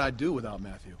don't know what I'd do without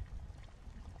Matthew.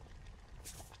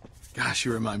 Gosh,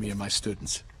 you remind me of my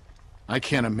students. I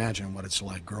can't imagine what it's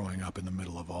like growing up in the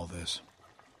middle of all this.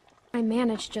 I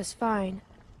managed just fine.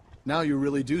 Now you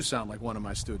really do sound like one of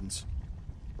my students.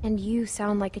 And you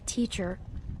sound like a teacher.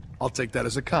 I'll take that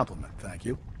as a compliment, thank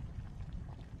you.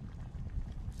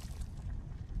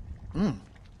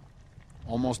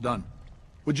 Almost done.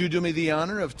 Would you do me the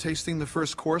honor of tasting the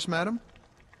first course, madam?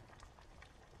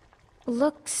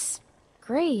 Looks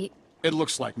great. It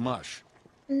looks like mush.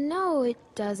 No, it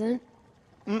doesn't.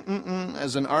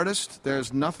 As an artist,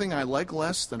 there's nothing I like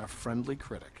less than a friendly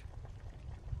critic.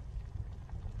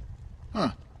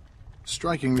 Huh.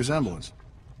 Striking resemblance.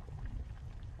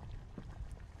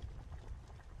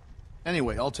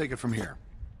 Anyway, I'll take it from here.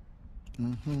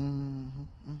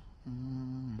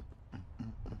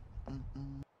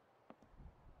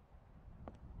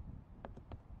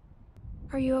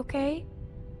 Are you okay?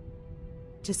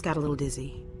 Just got a little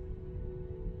dizzy.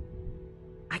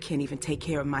 I can't even take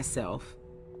care of myself.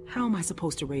 How am I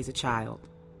supposed to raise a child?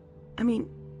 I mean,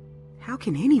 how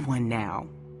can anyone now?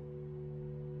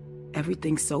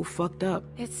 Everything's so fucked up.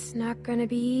 It's not gonna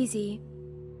be easy.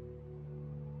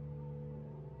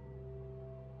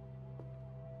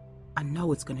 I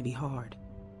know it's gonna be hard.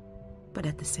 But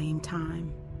at the same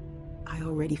time, I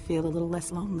already feel a little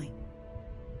less lonely.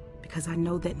 Because I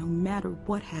know that no matter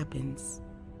what happens,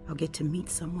 I'll get to meet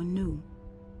someone new.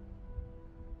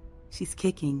 She's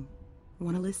kicking.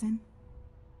 Wanna listen?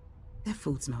 That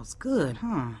food smells good,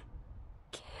 huh?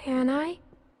 Can I?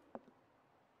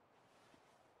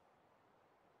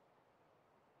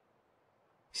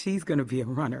 She's gonna be a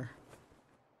runner.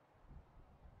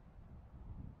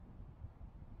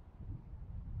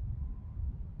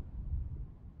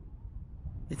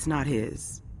 It's not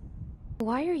his.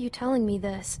 Why are you telling me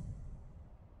this?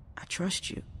 I trust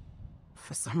you.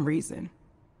 For some reason.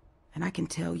 And I can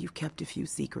tell you've kept a few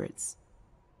secrets.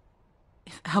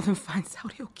 If Alvin finds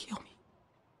out, he'll kill me.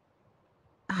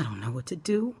 I don't know what to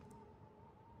do.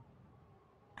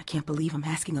 I can't believe I'm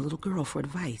asking a little girl for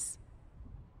advice.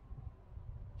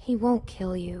 He won't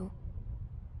kill you.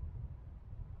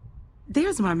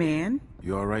 There's my man.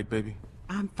 You all right, baby?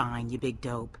 I'm fine, you big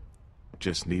dope.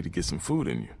 Just need to get some food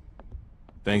in you.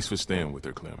 Thanks for staying with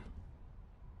her, Clem.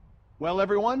 Well,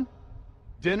 everyone,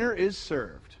 dinner is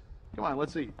served. Come on,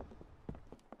 let's eat.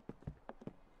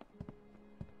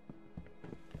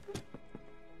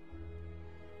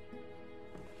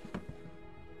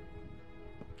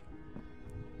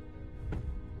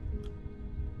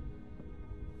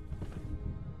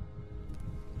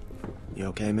 You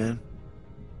okay, man?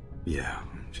 Yeah,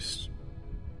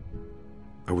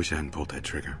 I wish I hadn't pulled that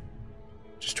trigger.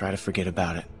 Just try to forget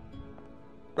about it.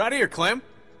 Right here, Clem.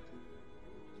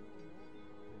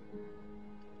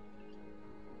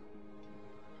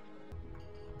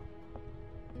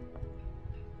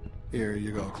 Here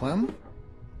you go, Clem.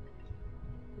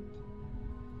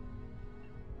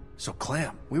 So,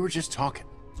 Clem, we were just talking.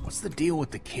 What's the deal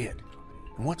with the kid?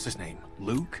 And what's his name?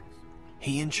 Luke?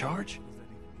 He in charge?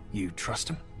 You trust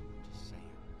him?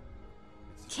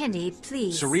 Kenny,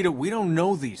 please. Sarita, we don't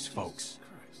know these folks.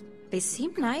 They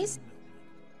seem nice.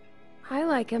 I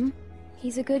like him.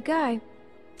 He's a good guy.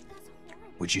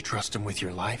 Would you trust him with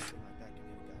your life?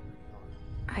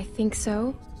 I think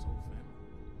so.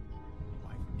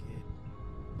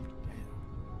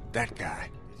 That guy,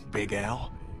 Big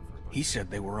Al, he said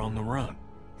they were on the run.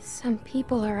 Some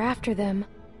people are after them.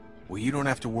 Well, you don't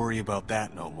have to worry about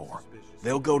that no more.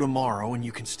 They'll go tomorrow and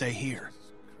you can stay here.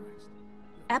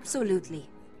 Absolutely.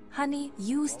 Honey,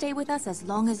 you stay with us as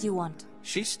long as you want.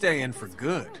 She's staying for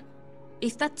good.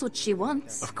 If that's what she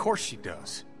wants. Of course she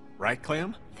does. Right,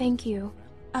 Clem? Thank you.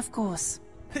 Of course.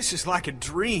 This is like a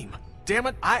dream. Damn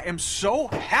it, I am so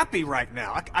happy right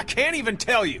now. I can't even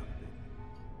tell you.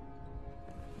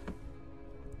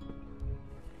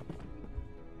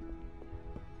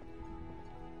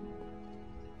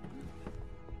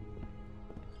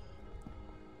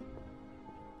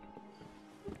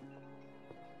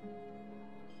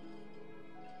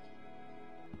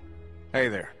 Hey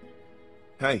there.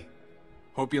 Hey.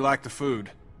 Hope you like the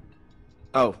food.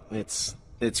 Oh, it's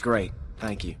great.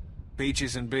 Thank you.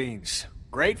 Peaches and beans.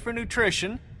 Great for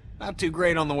nutrition. Not too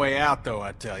great on the way out, though,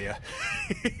 I tell you.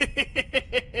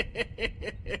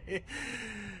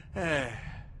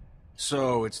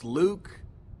 So, it's Luke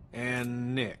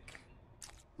and Nick.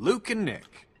 Luke and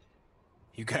Nick.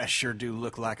 You guys sure do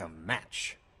look like a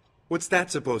match. What's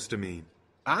that supposed to mean?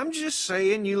 I'm just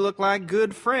saying you look like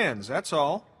good friends, that's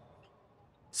all.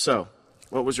 So,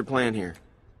 What was your plan here?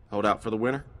 Hold out for the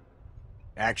winter?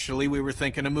 Actually, we were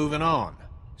thinking of moving on.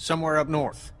 Somewhere up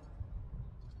north.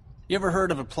 You ever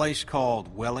heard of a place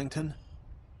called Wellington?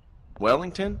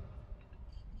 Wellington?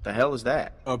 The hell is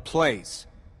that? A place.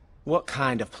 What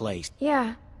kind of place?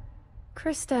 Yeah.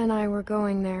 Krista and I were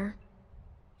going there.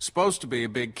 Supposed to be a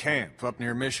big camp up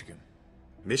near Michigan.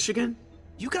 Michigan?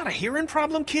 You got a hearing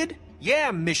problem, kid?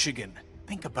 Yeah, Michigan.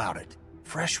 Think about it.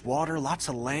 Fresh water, lots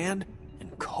of land,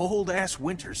 and cold-ass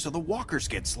winters so the walkers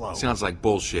get slow. Sounds like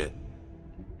bullshit.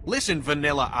 Listen,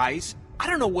 Vanilla Ice, I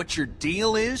don't know what your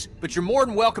deal is, but you're more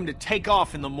than welcome to take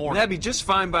off in the morning. That'd be just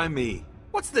fine by me.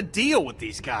 What's the deal with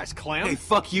these guys, Clem? Hey,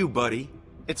 fuck you, buddy.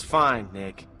 It's fine,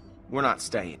 Nick. We're not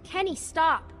staying. Kenny,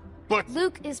 stop! But...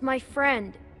 Luke is my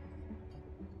friend.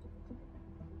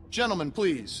 Gentlemen,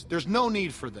 please. There's no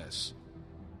need for this.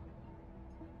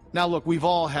 Now look, we've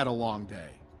all had a long day.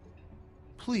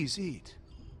 Please eat.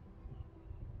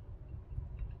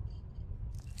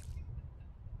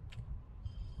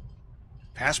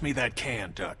 Pass me that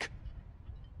can, Duck.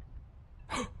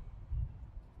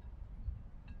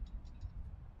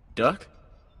 Duck?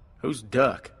 Who's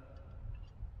Duck?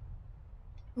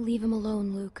 Leave him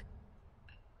alone, Luke.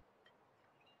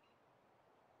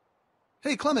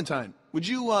 Hey, Clementine, would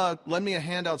you, lend me a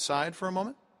hand outside for a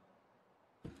moment?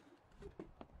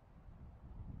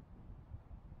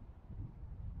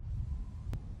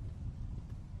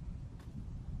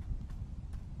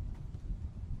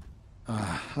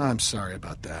 I'm sorry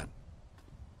about that.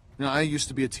 You know, I used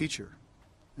to be a teacher,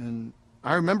 and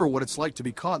I remember what it's like to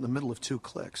be caught in the middle of 2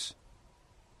 cliques.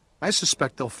 I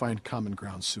suspect they'll find common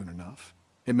ground soon enough.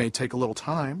 It may take a little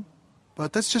time,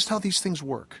 but that's just how these things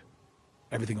work.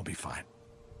 Everything will be fine.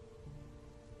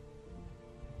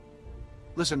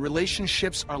 Listen,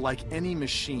 relationships are like any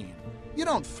machine. You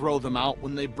don't throw them out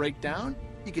when they break down.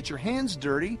 You get your hands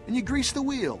dirty, and you grease the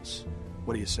wheels.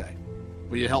 What do you say?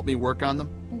 Will you help me work on them?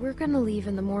 We're gonna leave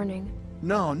in the morning.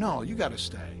 No, you gotta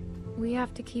stay. We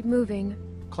have to keep moving.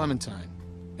 Clementine,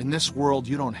 in this world,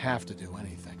 you don't have to do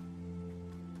anything.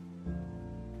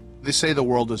 They say the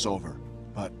world is over,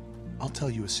 but I'll tell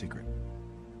you a secret.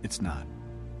 It's not.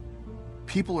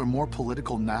 People are more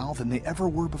political now than they ever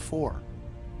were before.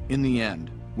 In the end,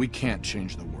 we can't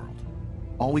change the world.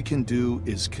 All we can do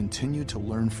is continue to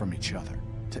learn from each other,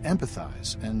 to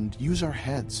empathize, and use our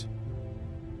heads.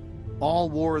 All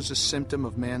war is a symptom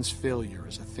of man's failure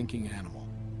as a thinking animal.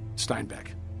 Steinbeck.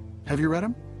 Have you read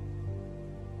him?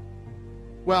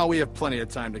 Well, we have plenty of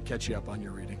time to catch you up on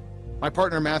your reading. My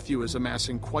partner Matthew is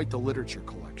amassing quite the literature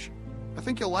collection. I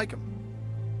think you'll like him.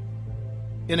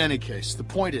 In any case, the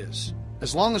point is,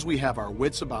 as long as we have our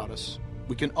wits about us,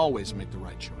 we can always make the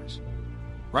right choice.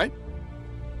 Right?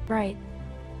 Right.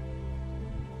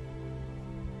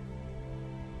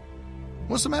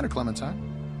 What's the matter,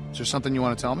 Clementine? Is there something you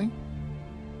want to tell me?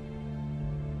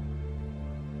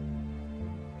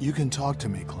 You can talk to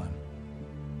me, Clem.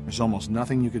 There's almost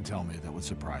nothing you could tell me that would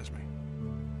surprise me.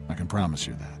 I can promise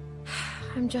you that.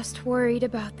 I'm just worried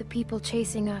about the people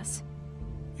chasing us.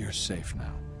 You're safe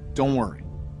now. Don't worry.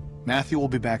 Matthew will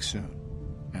be back soon,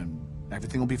 and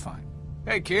everything will be fine.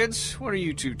 Hey, kids, what are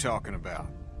you two talking about?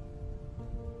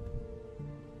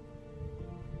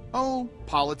 Oh,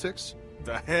 politics.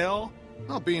 The hell?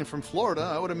 Well, being from Florida,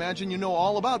 I would imagine you know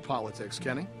all about politics,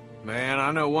 Kenny. Man, I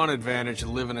know one advantage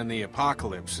of living in the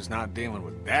apocalypse is not dealing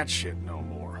with that shit no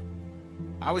more.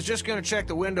 I was just gonna check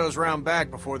the windows round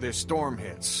back before this storm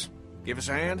hits. Give us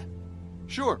a hand?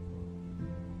 Sure.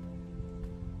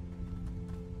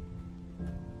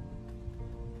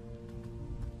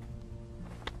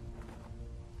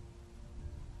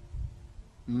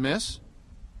 Miss?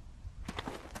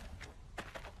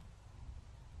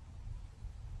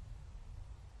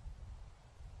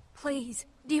 Please,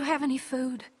 do you have any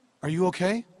food? Are you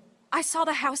okay? I saw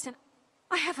the house and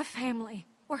I have a family.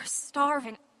 We're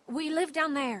starving. We live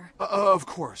down there. Of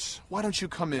course. Why don't you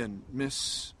come in,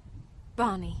 Miss...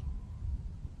 Bonnie.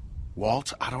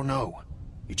 Walt, I don't know.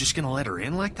 You just gonna let her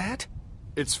in like that?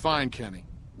 It's fine, Kenny.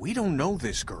 We don't know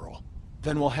this girl.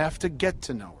 Then we'll have to get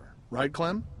to know her. Right,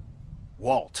 Clem?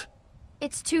 Walt.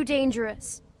 It's too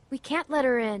dangerous. We can't let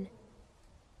her in.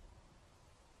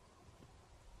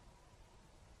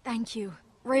 Thank you.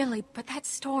 Really, but that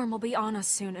storm will be on us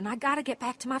soon, and I gotta get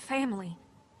back to my family.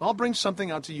 I'll bring something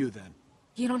out to you then.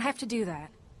 You don't have to do that.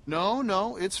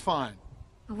 No, it's fine.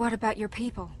 What about your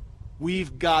people?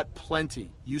 We've got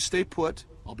plenty. You stay put.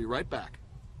 I'll be right back.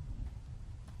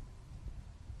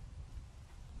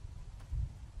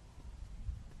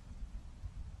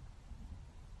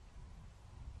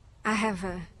 I have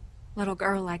a little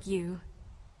girl like you.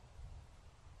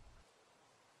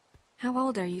 How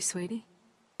old are you, sweetie?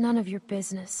 None of your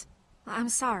business. I'm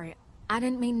sorry. I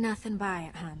didn't mean nothing by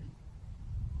it, hun.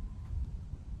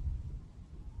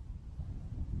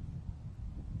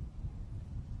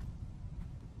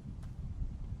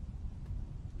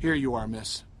 Here you are,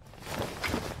 miss.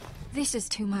 This is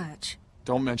too much.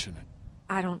 Don't mention it.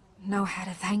 I don't know how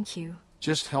to thank you.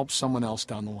 Just help someone else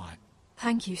down the line.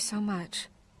 Thank you so much.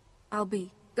 I'll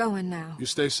be going now. You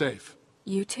stay safe.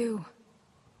 You too.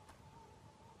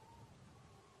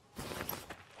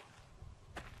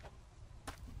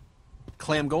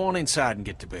 Clem, go on inside and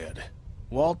get to bed.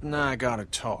 Walt and I gotta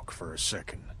talk for a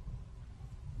second.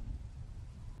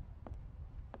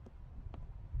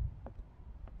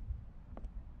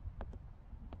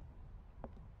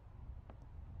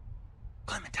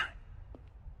 Clementine.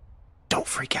 Don't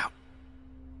freak out.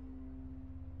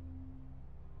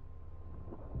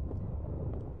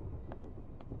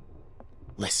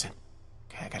 Listen,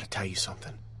 okay, I gotta tell you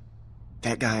something.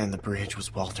 That guy on the bridge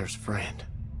was Walter's friend.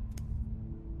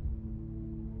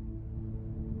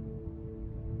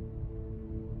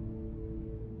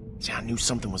 See, I knew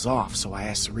something was off, so I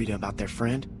asked Sarita about their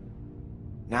friend.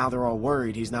 Now they're all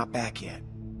worried he's not back yet.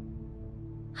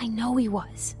 I know he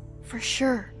was. For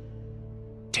sure.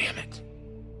 Damn it.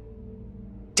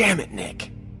 Damn it,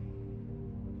 Nick.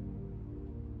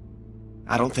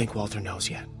 I don't think Walter knows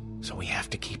yet, so we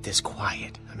have to keep this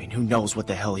quiet. I mean, who knows what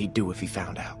the hell he'd do if he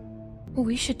found out.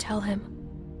 We should tell him.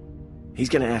 He's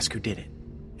gonna ask who did it,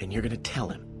 and you're gonna tell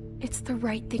him. It's the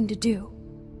right thing to do.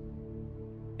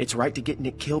 It's right to get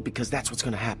Nick killed because that's what's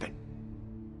gonna happen.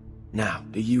 Now,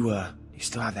 do you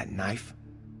still have that knife?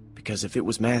 Because if it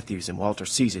was Matthews and Walter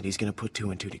sees it, he's gonna put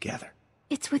two and two together.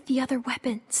 It's with the other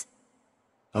weapons.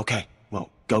 Okay,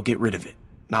 well, go get rid of it.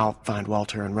 And I'll find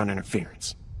Walter and run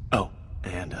interference. Oh,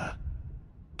 and,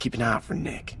 keep an eye out for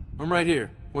Nick. I'm right here.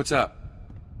 What's up?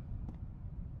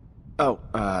 Oh,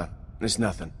 it's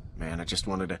nothing, man. I just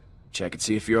wanted to check and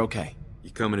see if you're okay.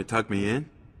 You coming to tuck me in?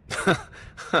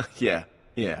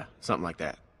 Yeah, something like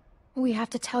that. We have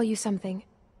to tell you something.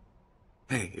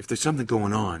 Hey, if there's something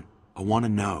going on, I want to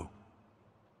know.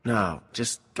 No,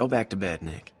 just go back to bed,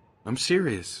 Nick. I'm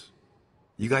serious.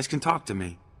 You guys can talk to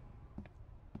me.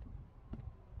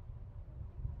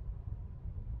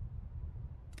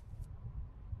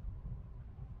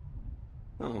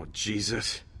 Oh,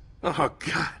 Jesus. Oh,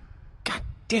 God. God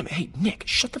damn it. Hey, Nick,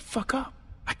 shut the fuck up.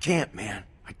 I can't, man.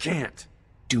 I can't.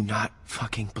 Do not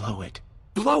fucking blow it.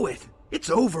 Blow it! It's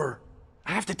over!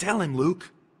 I have to tell him,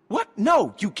 Luke. What?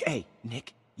 No, hey,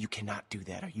 Nick, you cannot do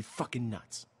that. Are you fucking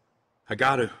nuts? I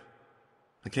gotta.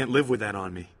 I can't live with that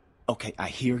on me. Okay, I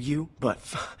hear you, but,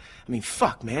 I mean,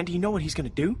 fuck, man. Do you know what he's gonna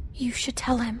do? You should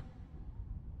tell him.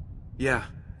 Yeah.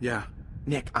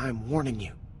 Nick, I'm warning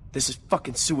you. This is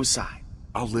fucking suicide.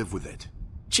 I'll live with it.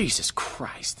 Jesus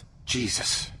Christ.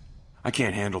 Jesus. I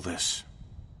can't handle this.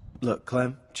 Look,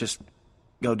 Clem, just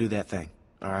go do that thing,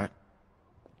 all right?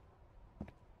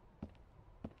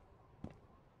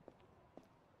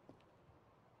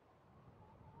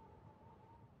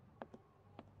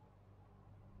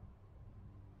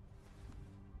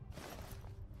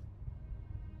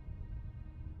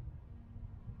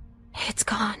 It's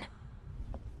gone.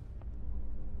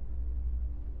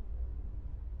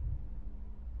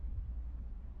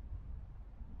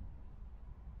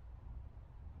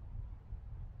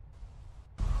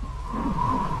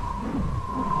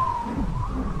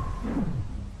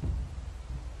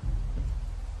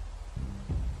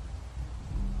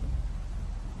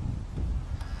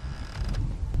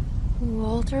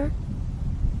 Walter?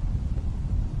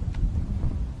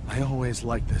 I always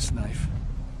liked this knife.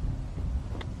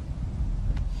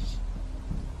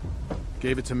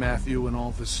 Gave it to Matthew when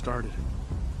all this started.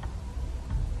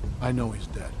 I know he's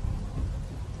dead.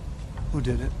 Who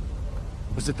did it?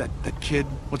 Was it that kid?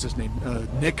 What's his name?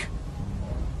 Nick?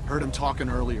 Heard him talking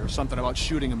earlier, something about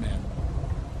shooting a man.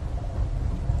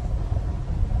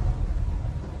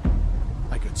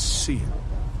 I could see it.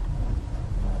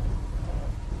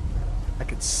 I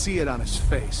could see it on his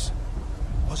face.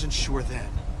 Wasn't sure then.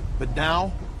 But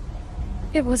now?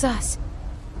 It was us.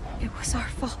 It was our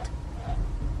fault.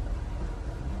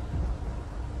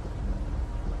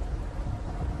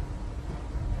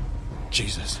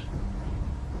 Jesus.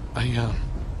 I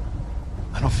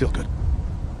don't feel good.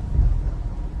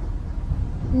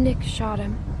 Nick shot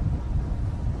him.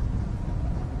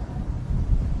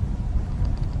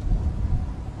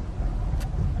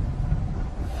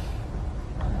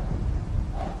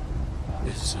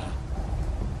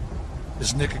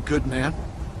 Is Nick a good man?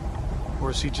 Or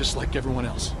is he just like everyone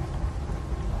else?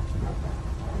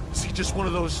 Is he just one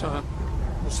of those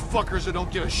fuckers that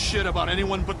don't give a shit about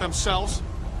anyone but themselves?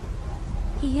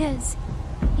 He is.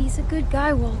 He's a good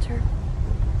guy, Walter.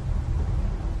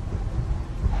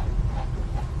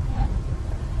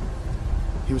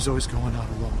 He was always going out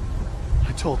alone.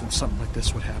 I told him something like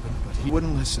this would happen, but he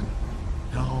wouldn't listen.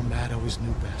 No, Matt always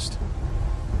knew best.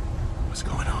 What's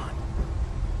going on?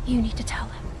 You need to tell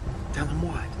him. Tell him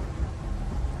what?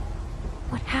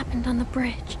 What happened on the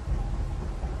bridge.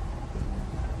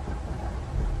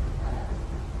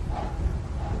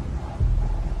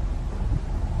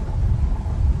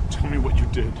 Tell me what you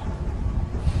did.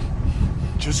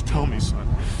 Just tell me, son.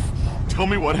 Tell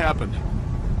me what happened.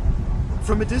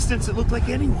 From a distance, it looked like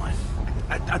anyone.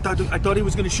 I thought he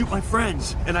was going to shoot my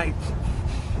friends, and I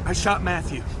shot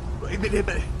Matthew.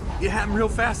 It happened real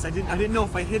fast. I didn't know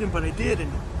if I hit him, but I did,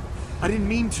 and I didn't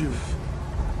mean to.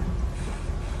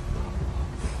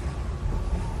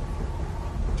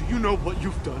 Do you know what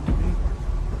you've done to me?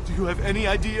 Do you have any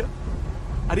idea?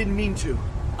 I didn't mean to.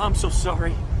 I'm so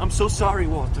sorry. I'm so sorry,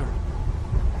 Walter.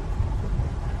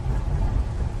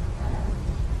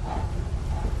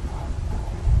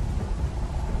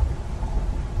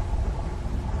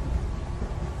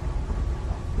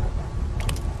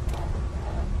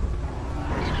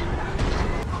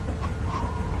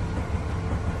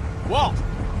 Walt,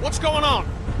 what's going on?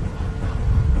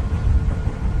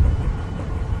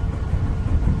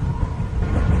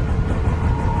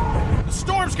 The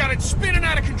storm's got it spinning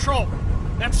out of control.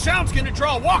 That sound's gonna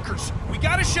draw walkers. We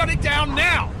gotta shut it down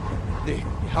now. Nick,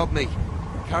 help me.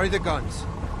 Carry the guns.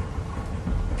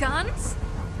 Guns?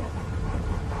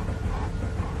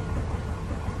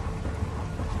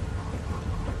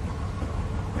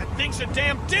 That thing's a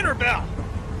damn dinner bell.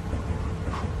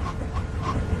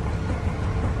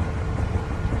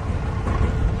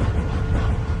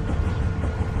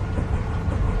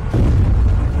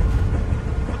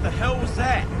 What the hell was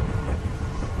that?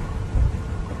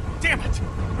 Damn it!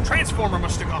 Transformer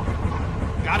must have gone.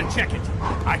 Gotta check it.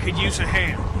 I could use a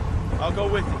hand. I'll go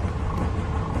with you.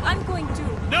 I'm going to.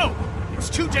 No! It's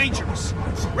too dangerous.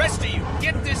 Rest of you,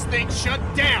 get this thing shut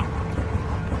down!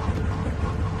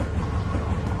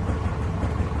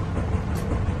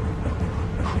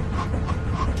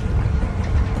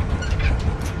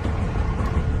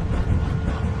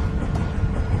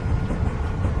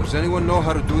 Does anyone know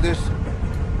how to do this?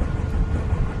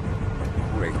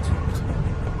 Great.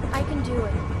 I can do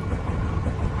it.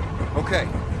 Okay,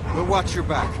 we'll watch your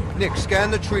back. Nick,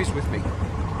 scan the trees with me.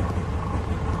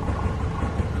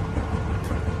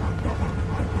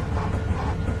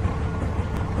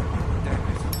 Damn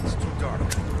it, it's too dark.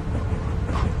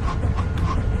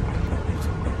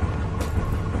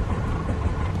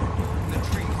 The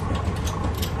trees.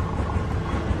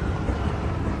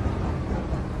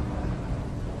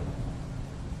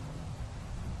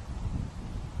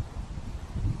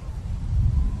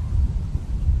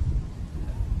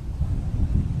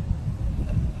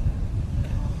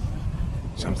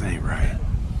 Something ain't right.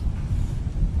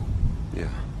 Yeah.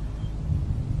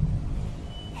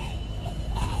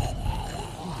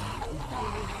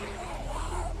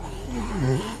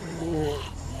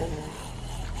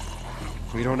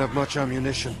 We don't have much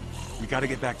ammunition. We gotta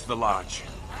get back to the lodge.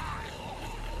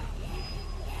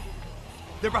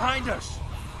 They're behind us!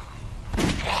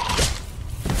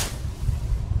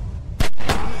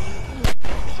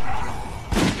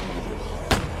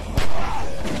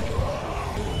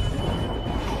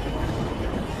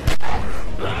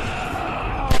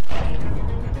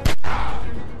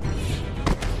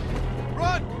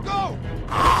 Run! Go!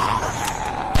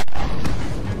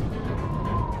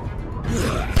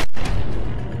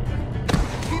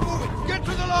 Keep moving! Get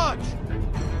to the lodge!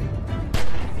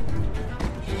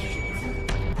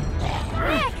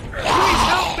 Please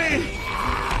help me!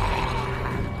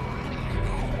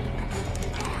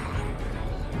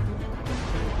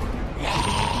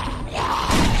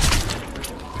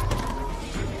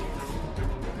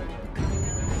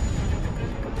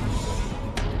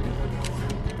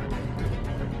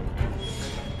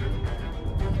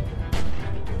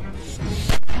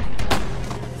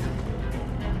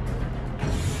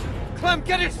 Clem,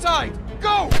 get inside!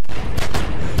 Go!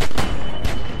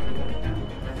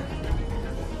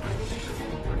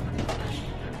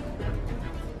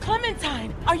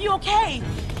 Clementine, are you okay?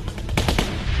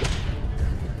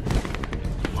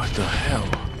 What the hell?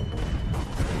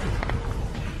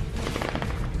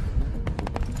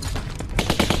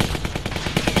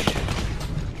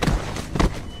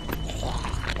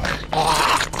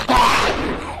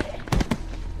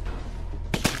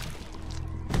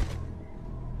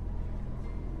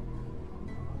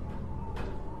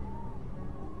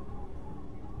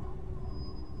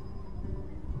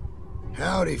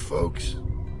 Howdy, folks. Hey,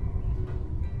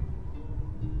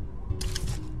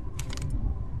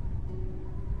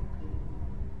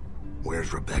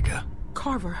 Where's Rebecca?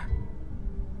 Carver.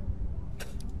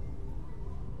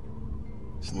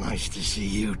 It's nice to see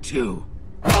you, too.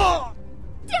 Dad!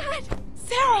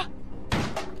 Sarah!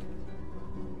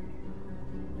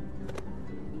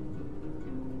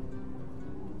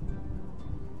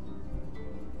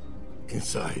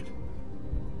 Inside.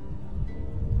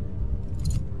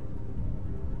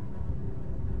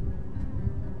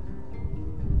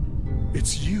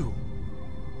 It's you.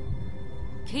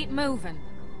 Keep moving.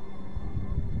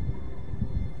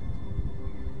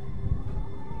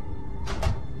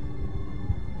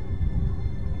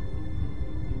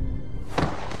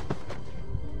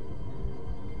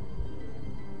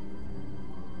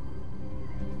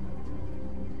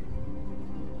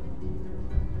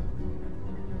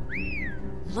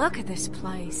 Look at this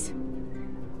place.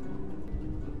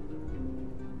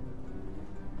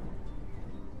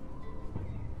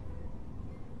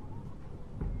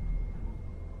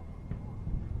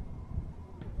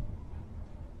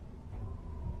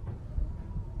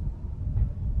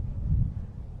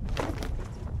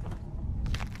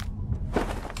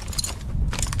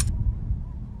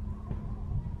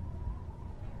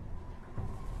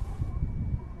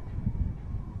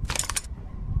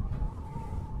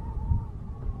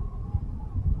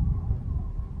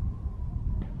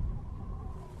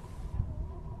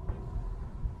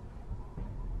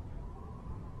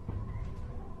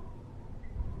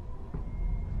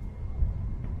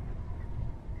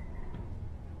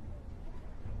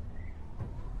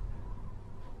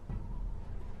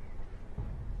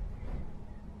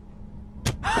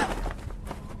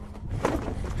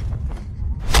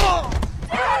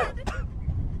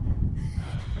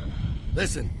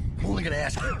 Listen, I'm only gonna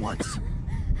ask you once.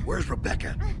 Where's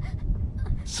Rebecca?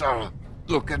 Sarah,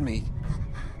 look at me.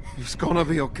 It's gonna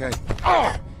be okay.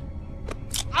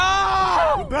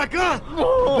 Rebecca!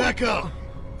 Rebecca!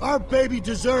 Our baby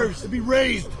deserves to be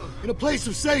raised in a place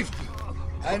of safety.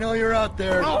 I know you're out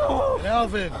there. And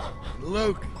Alvin, and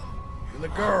Luke, and the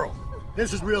girl.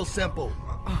 This is real simple.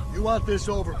 You want this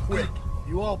over quick.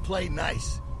 You all play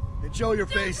nice. And show your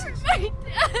faces. My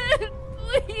dad,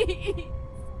 please.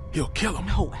 He'll kill him.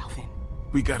 No, Alvin.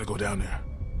 We gotta go down there.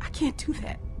 I can't do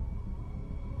that.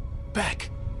 Beck,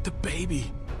 the baby.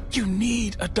 You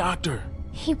need a doctor.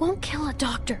 He won't kill a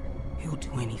doctor. He'll do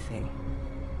anything.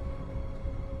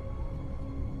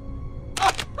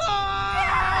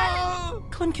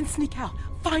 Clem can sneak out.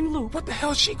 Find Luke. What the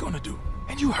hell's she gonna do?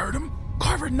 And you heard him.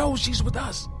 Carver knows she's with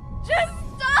us. Just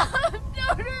stop!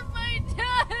 Don't hurt my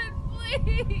dad,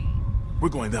 please! We're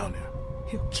going down there.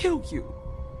 He'll kill you.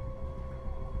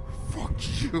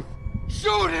 Fuck you.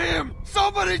 Shoot him!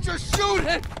 Somebody just shoot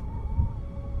him!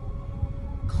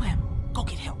 Clem, go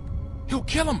get help. He'll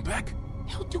kill him, Beck.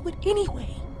 He'll do it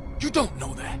anyway. You don't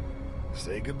know that.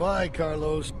 Say goodbye,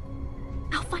 Carlos.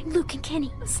 I'll find Luke and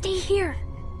Kenny. Stay here.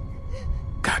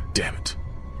 God damn it.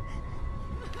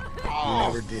 You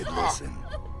never did listen.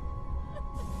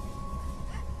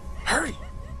 Hurry!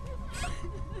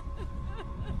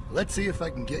 Let's see if I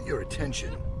can get your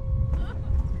attention.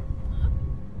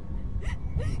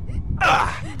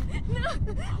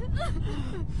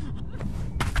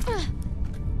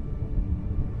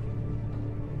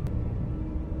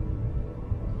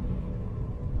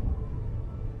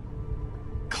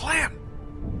 Clem!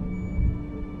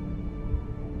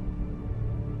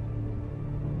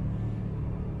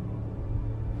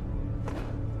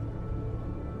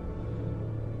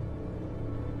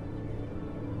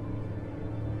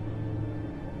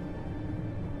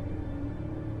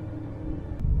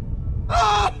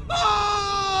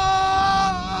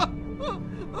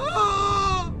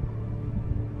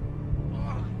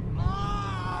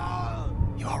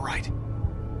 You all right?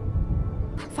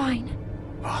 I'm fine.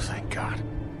 Oh, thank God.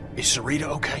 Is Sarita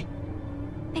okay?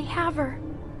 They have her.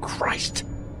 Christ.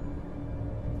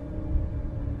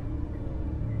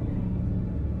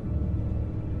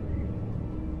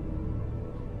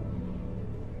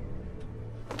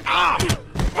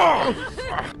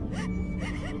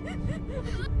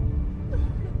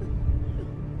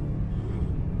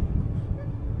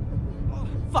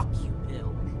 Fuck you,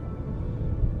 Bill.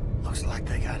 Looks like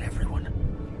they got everyone.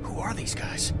 Who are these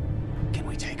guys? Can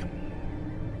we take them?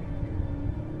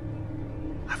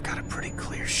 I've got a pretty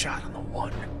clear shot on the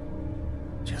one.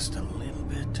 Just a little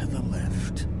bit to the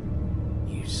left.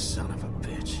 You son of a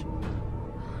bitch.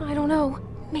 I don't know.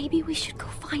 Maybe we should go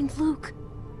find Luke.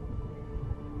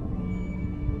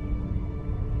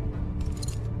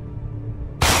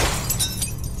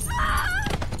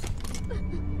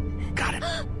 Got him.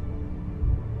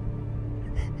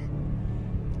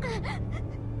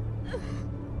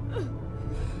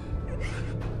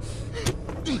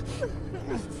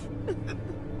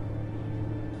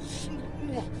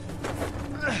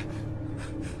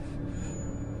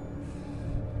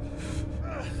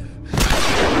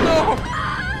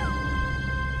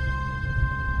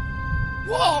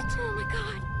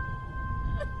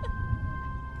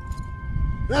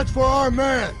 That's for our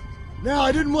man. Now,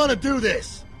 I didn't want to do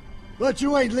this, but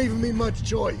you ain't leaving me much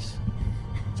choice.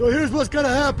 So here's what's gonna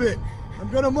happen. I'm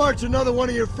gonna march another one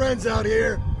of your friends out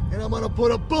here, and I'm gonna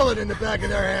put a bullet in the back of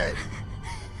their head.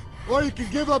 Or you can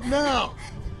give up now.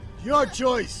 Your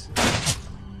choice.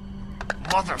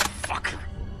 Motherfucker.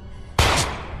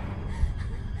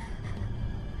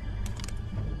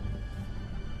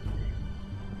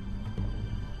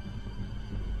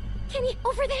 Kenny,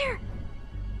 over there!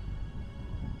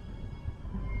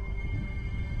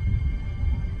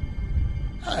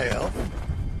 Hi, Elf.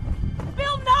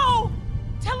 Bill, no!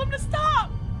 Tell him to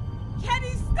stop!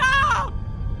 Kenny, stop!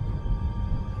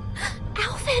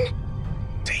 Alvin!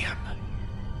 Damn.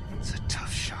 It's a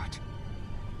tough shot.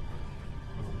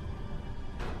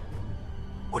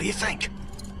 What do you think?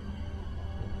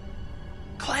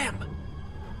 Clem!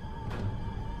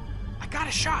 I got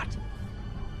a shot!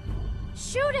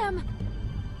 Shoot him!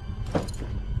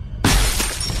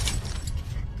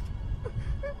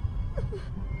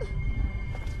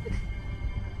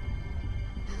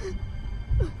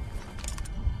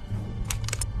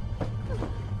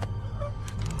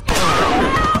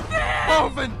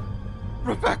 Alvin!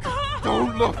 Rebecca,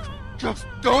 don't look! Just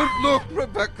don't look,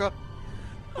 Rebecca!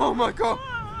 Oh my god!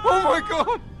 Oh my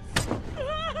god!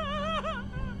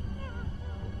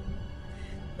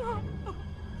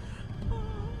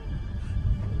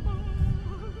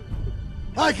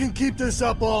 I can keep this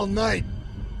up all night.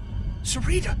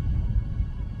 Sarita!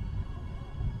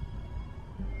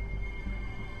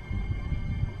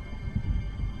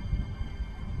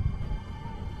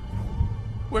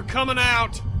 We're coming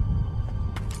out!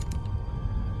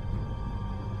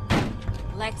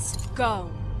 Let's go.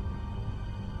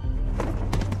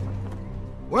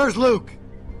 Where's Luke?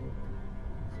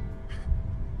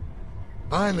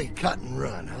 Finally cut and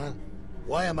run, huh?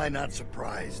 Why am I not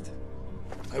surprised?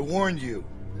 I warned you.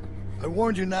 I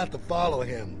warned you not to follow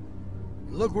him.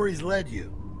 Look where he's led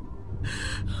you.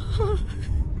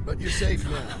 But you're safe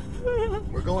now.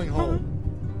 We're going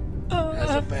home. As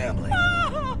a family.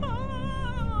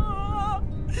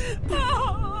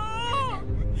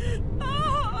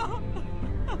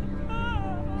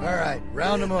 All right,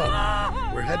 round them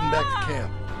up. We're heading back to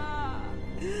camp.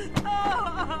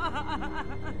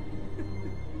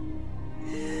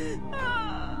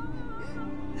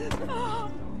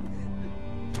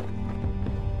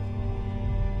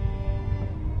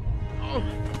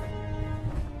 Oh.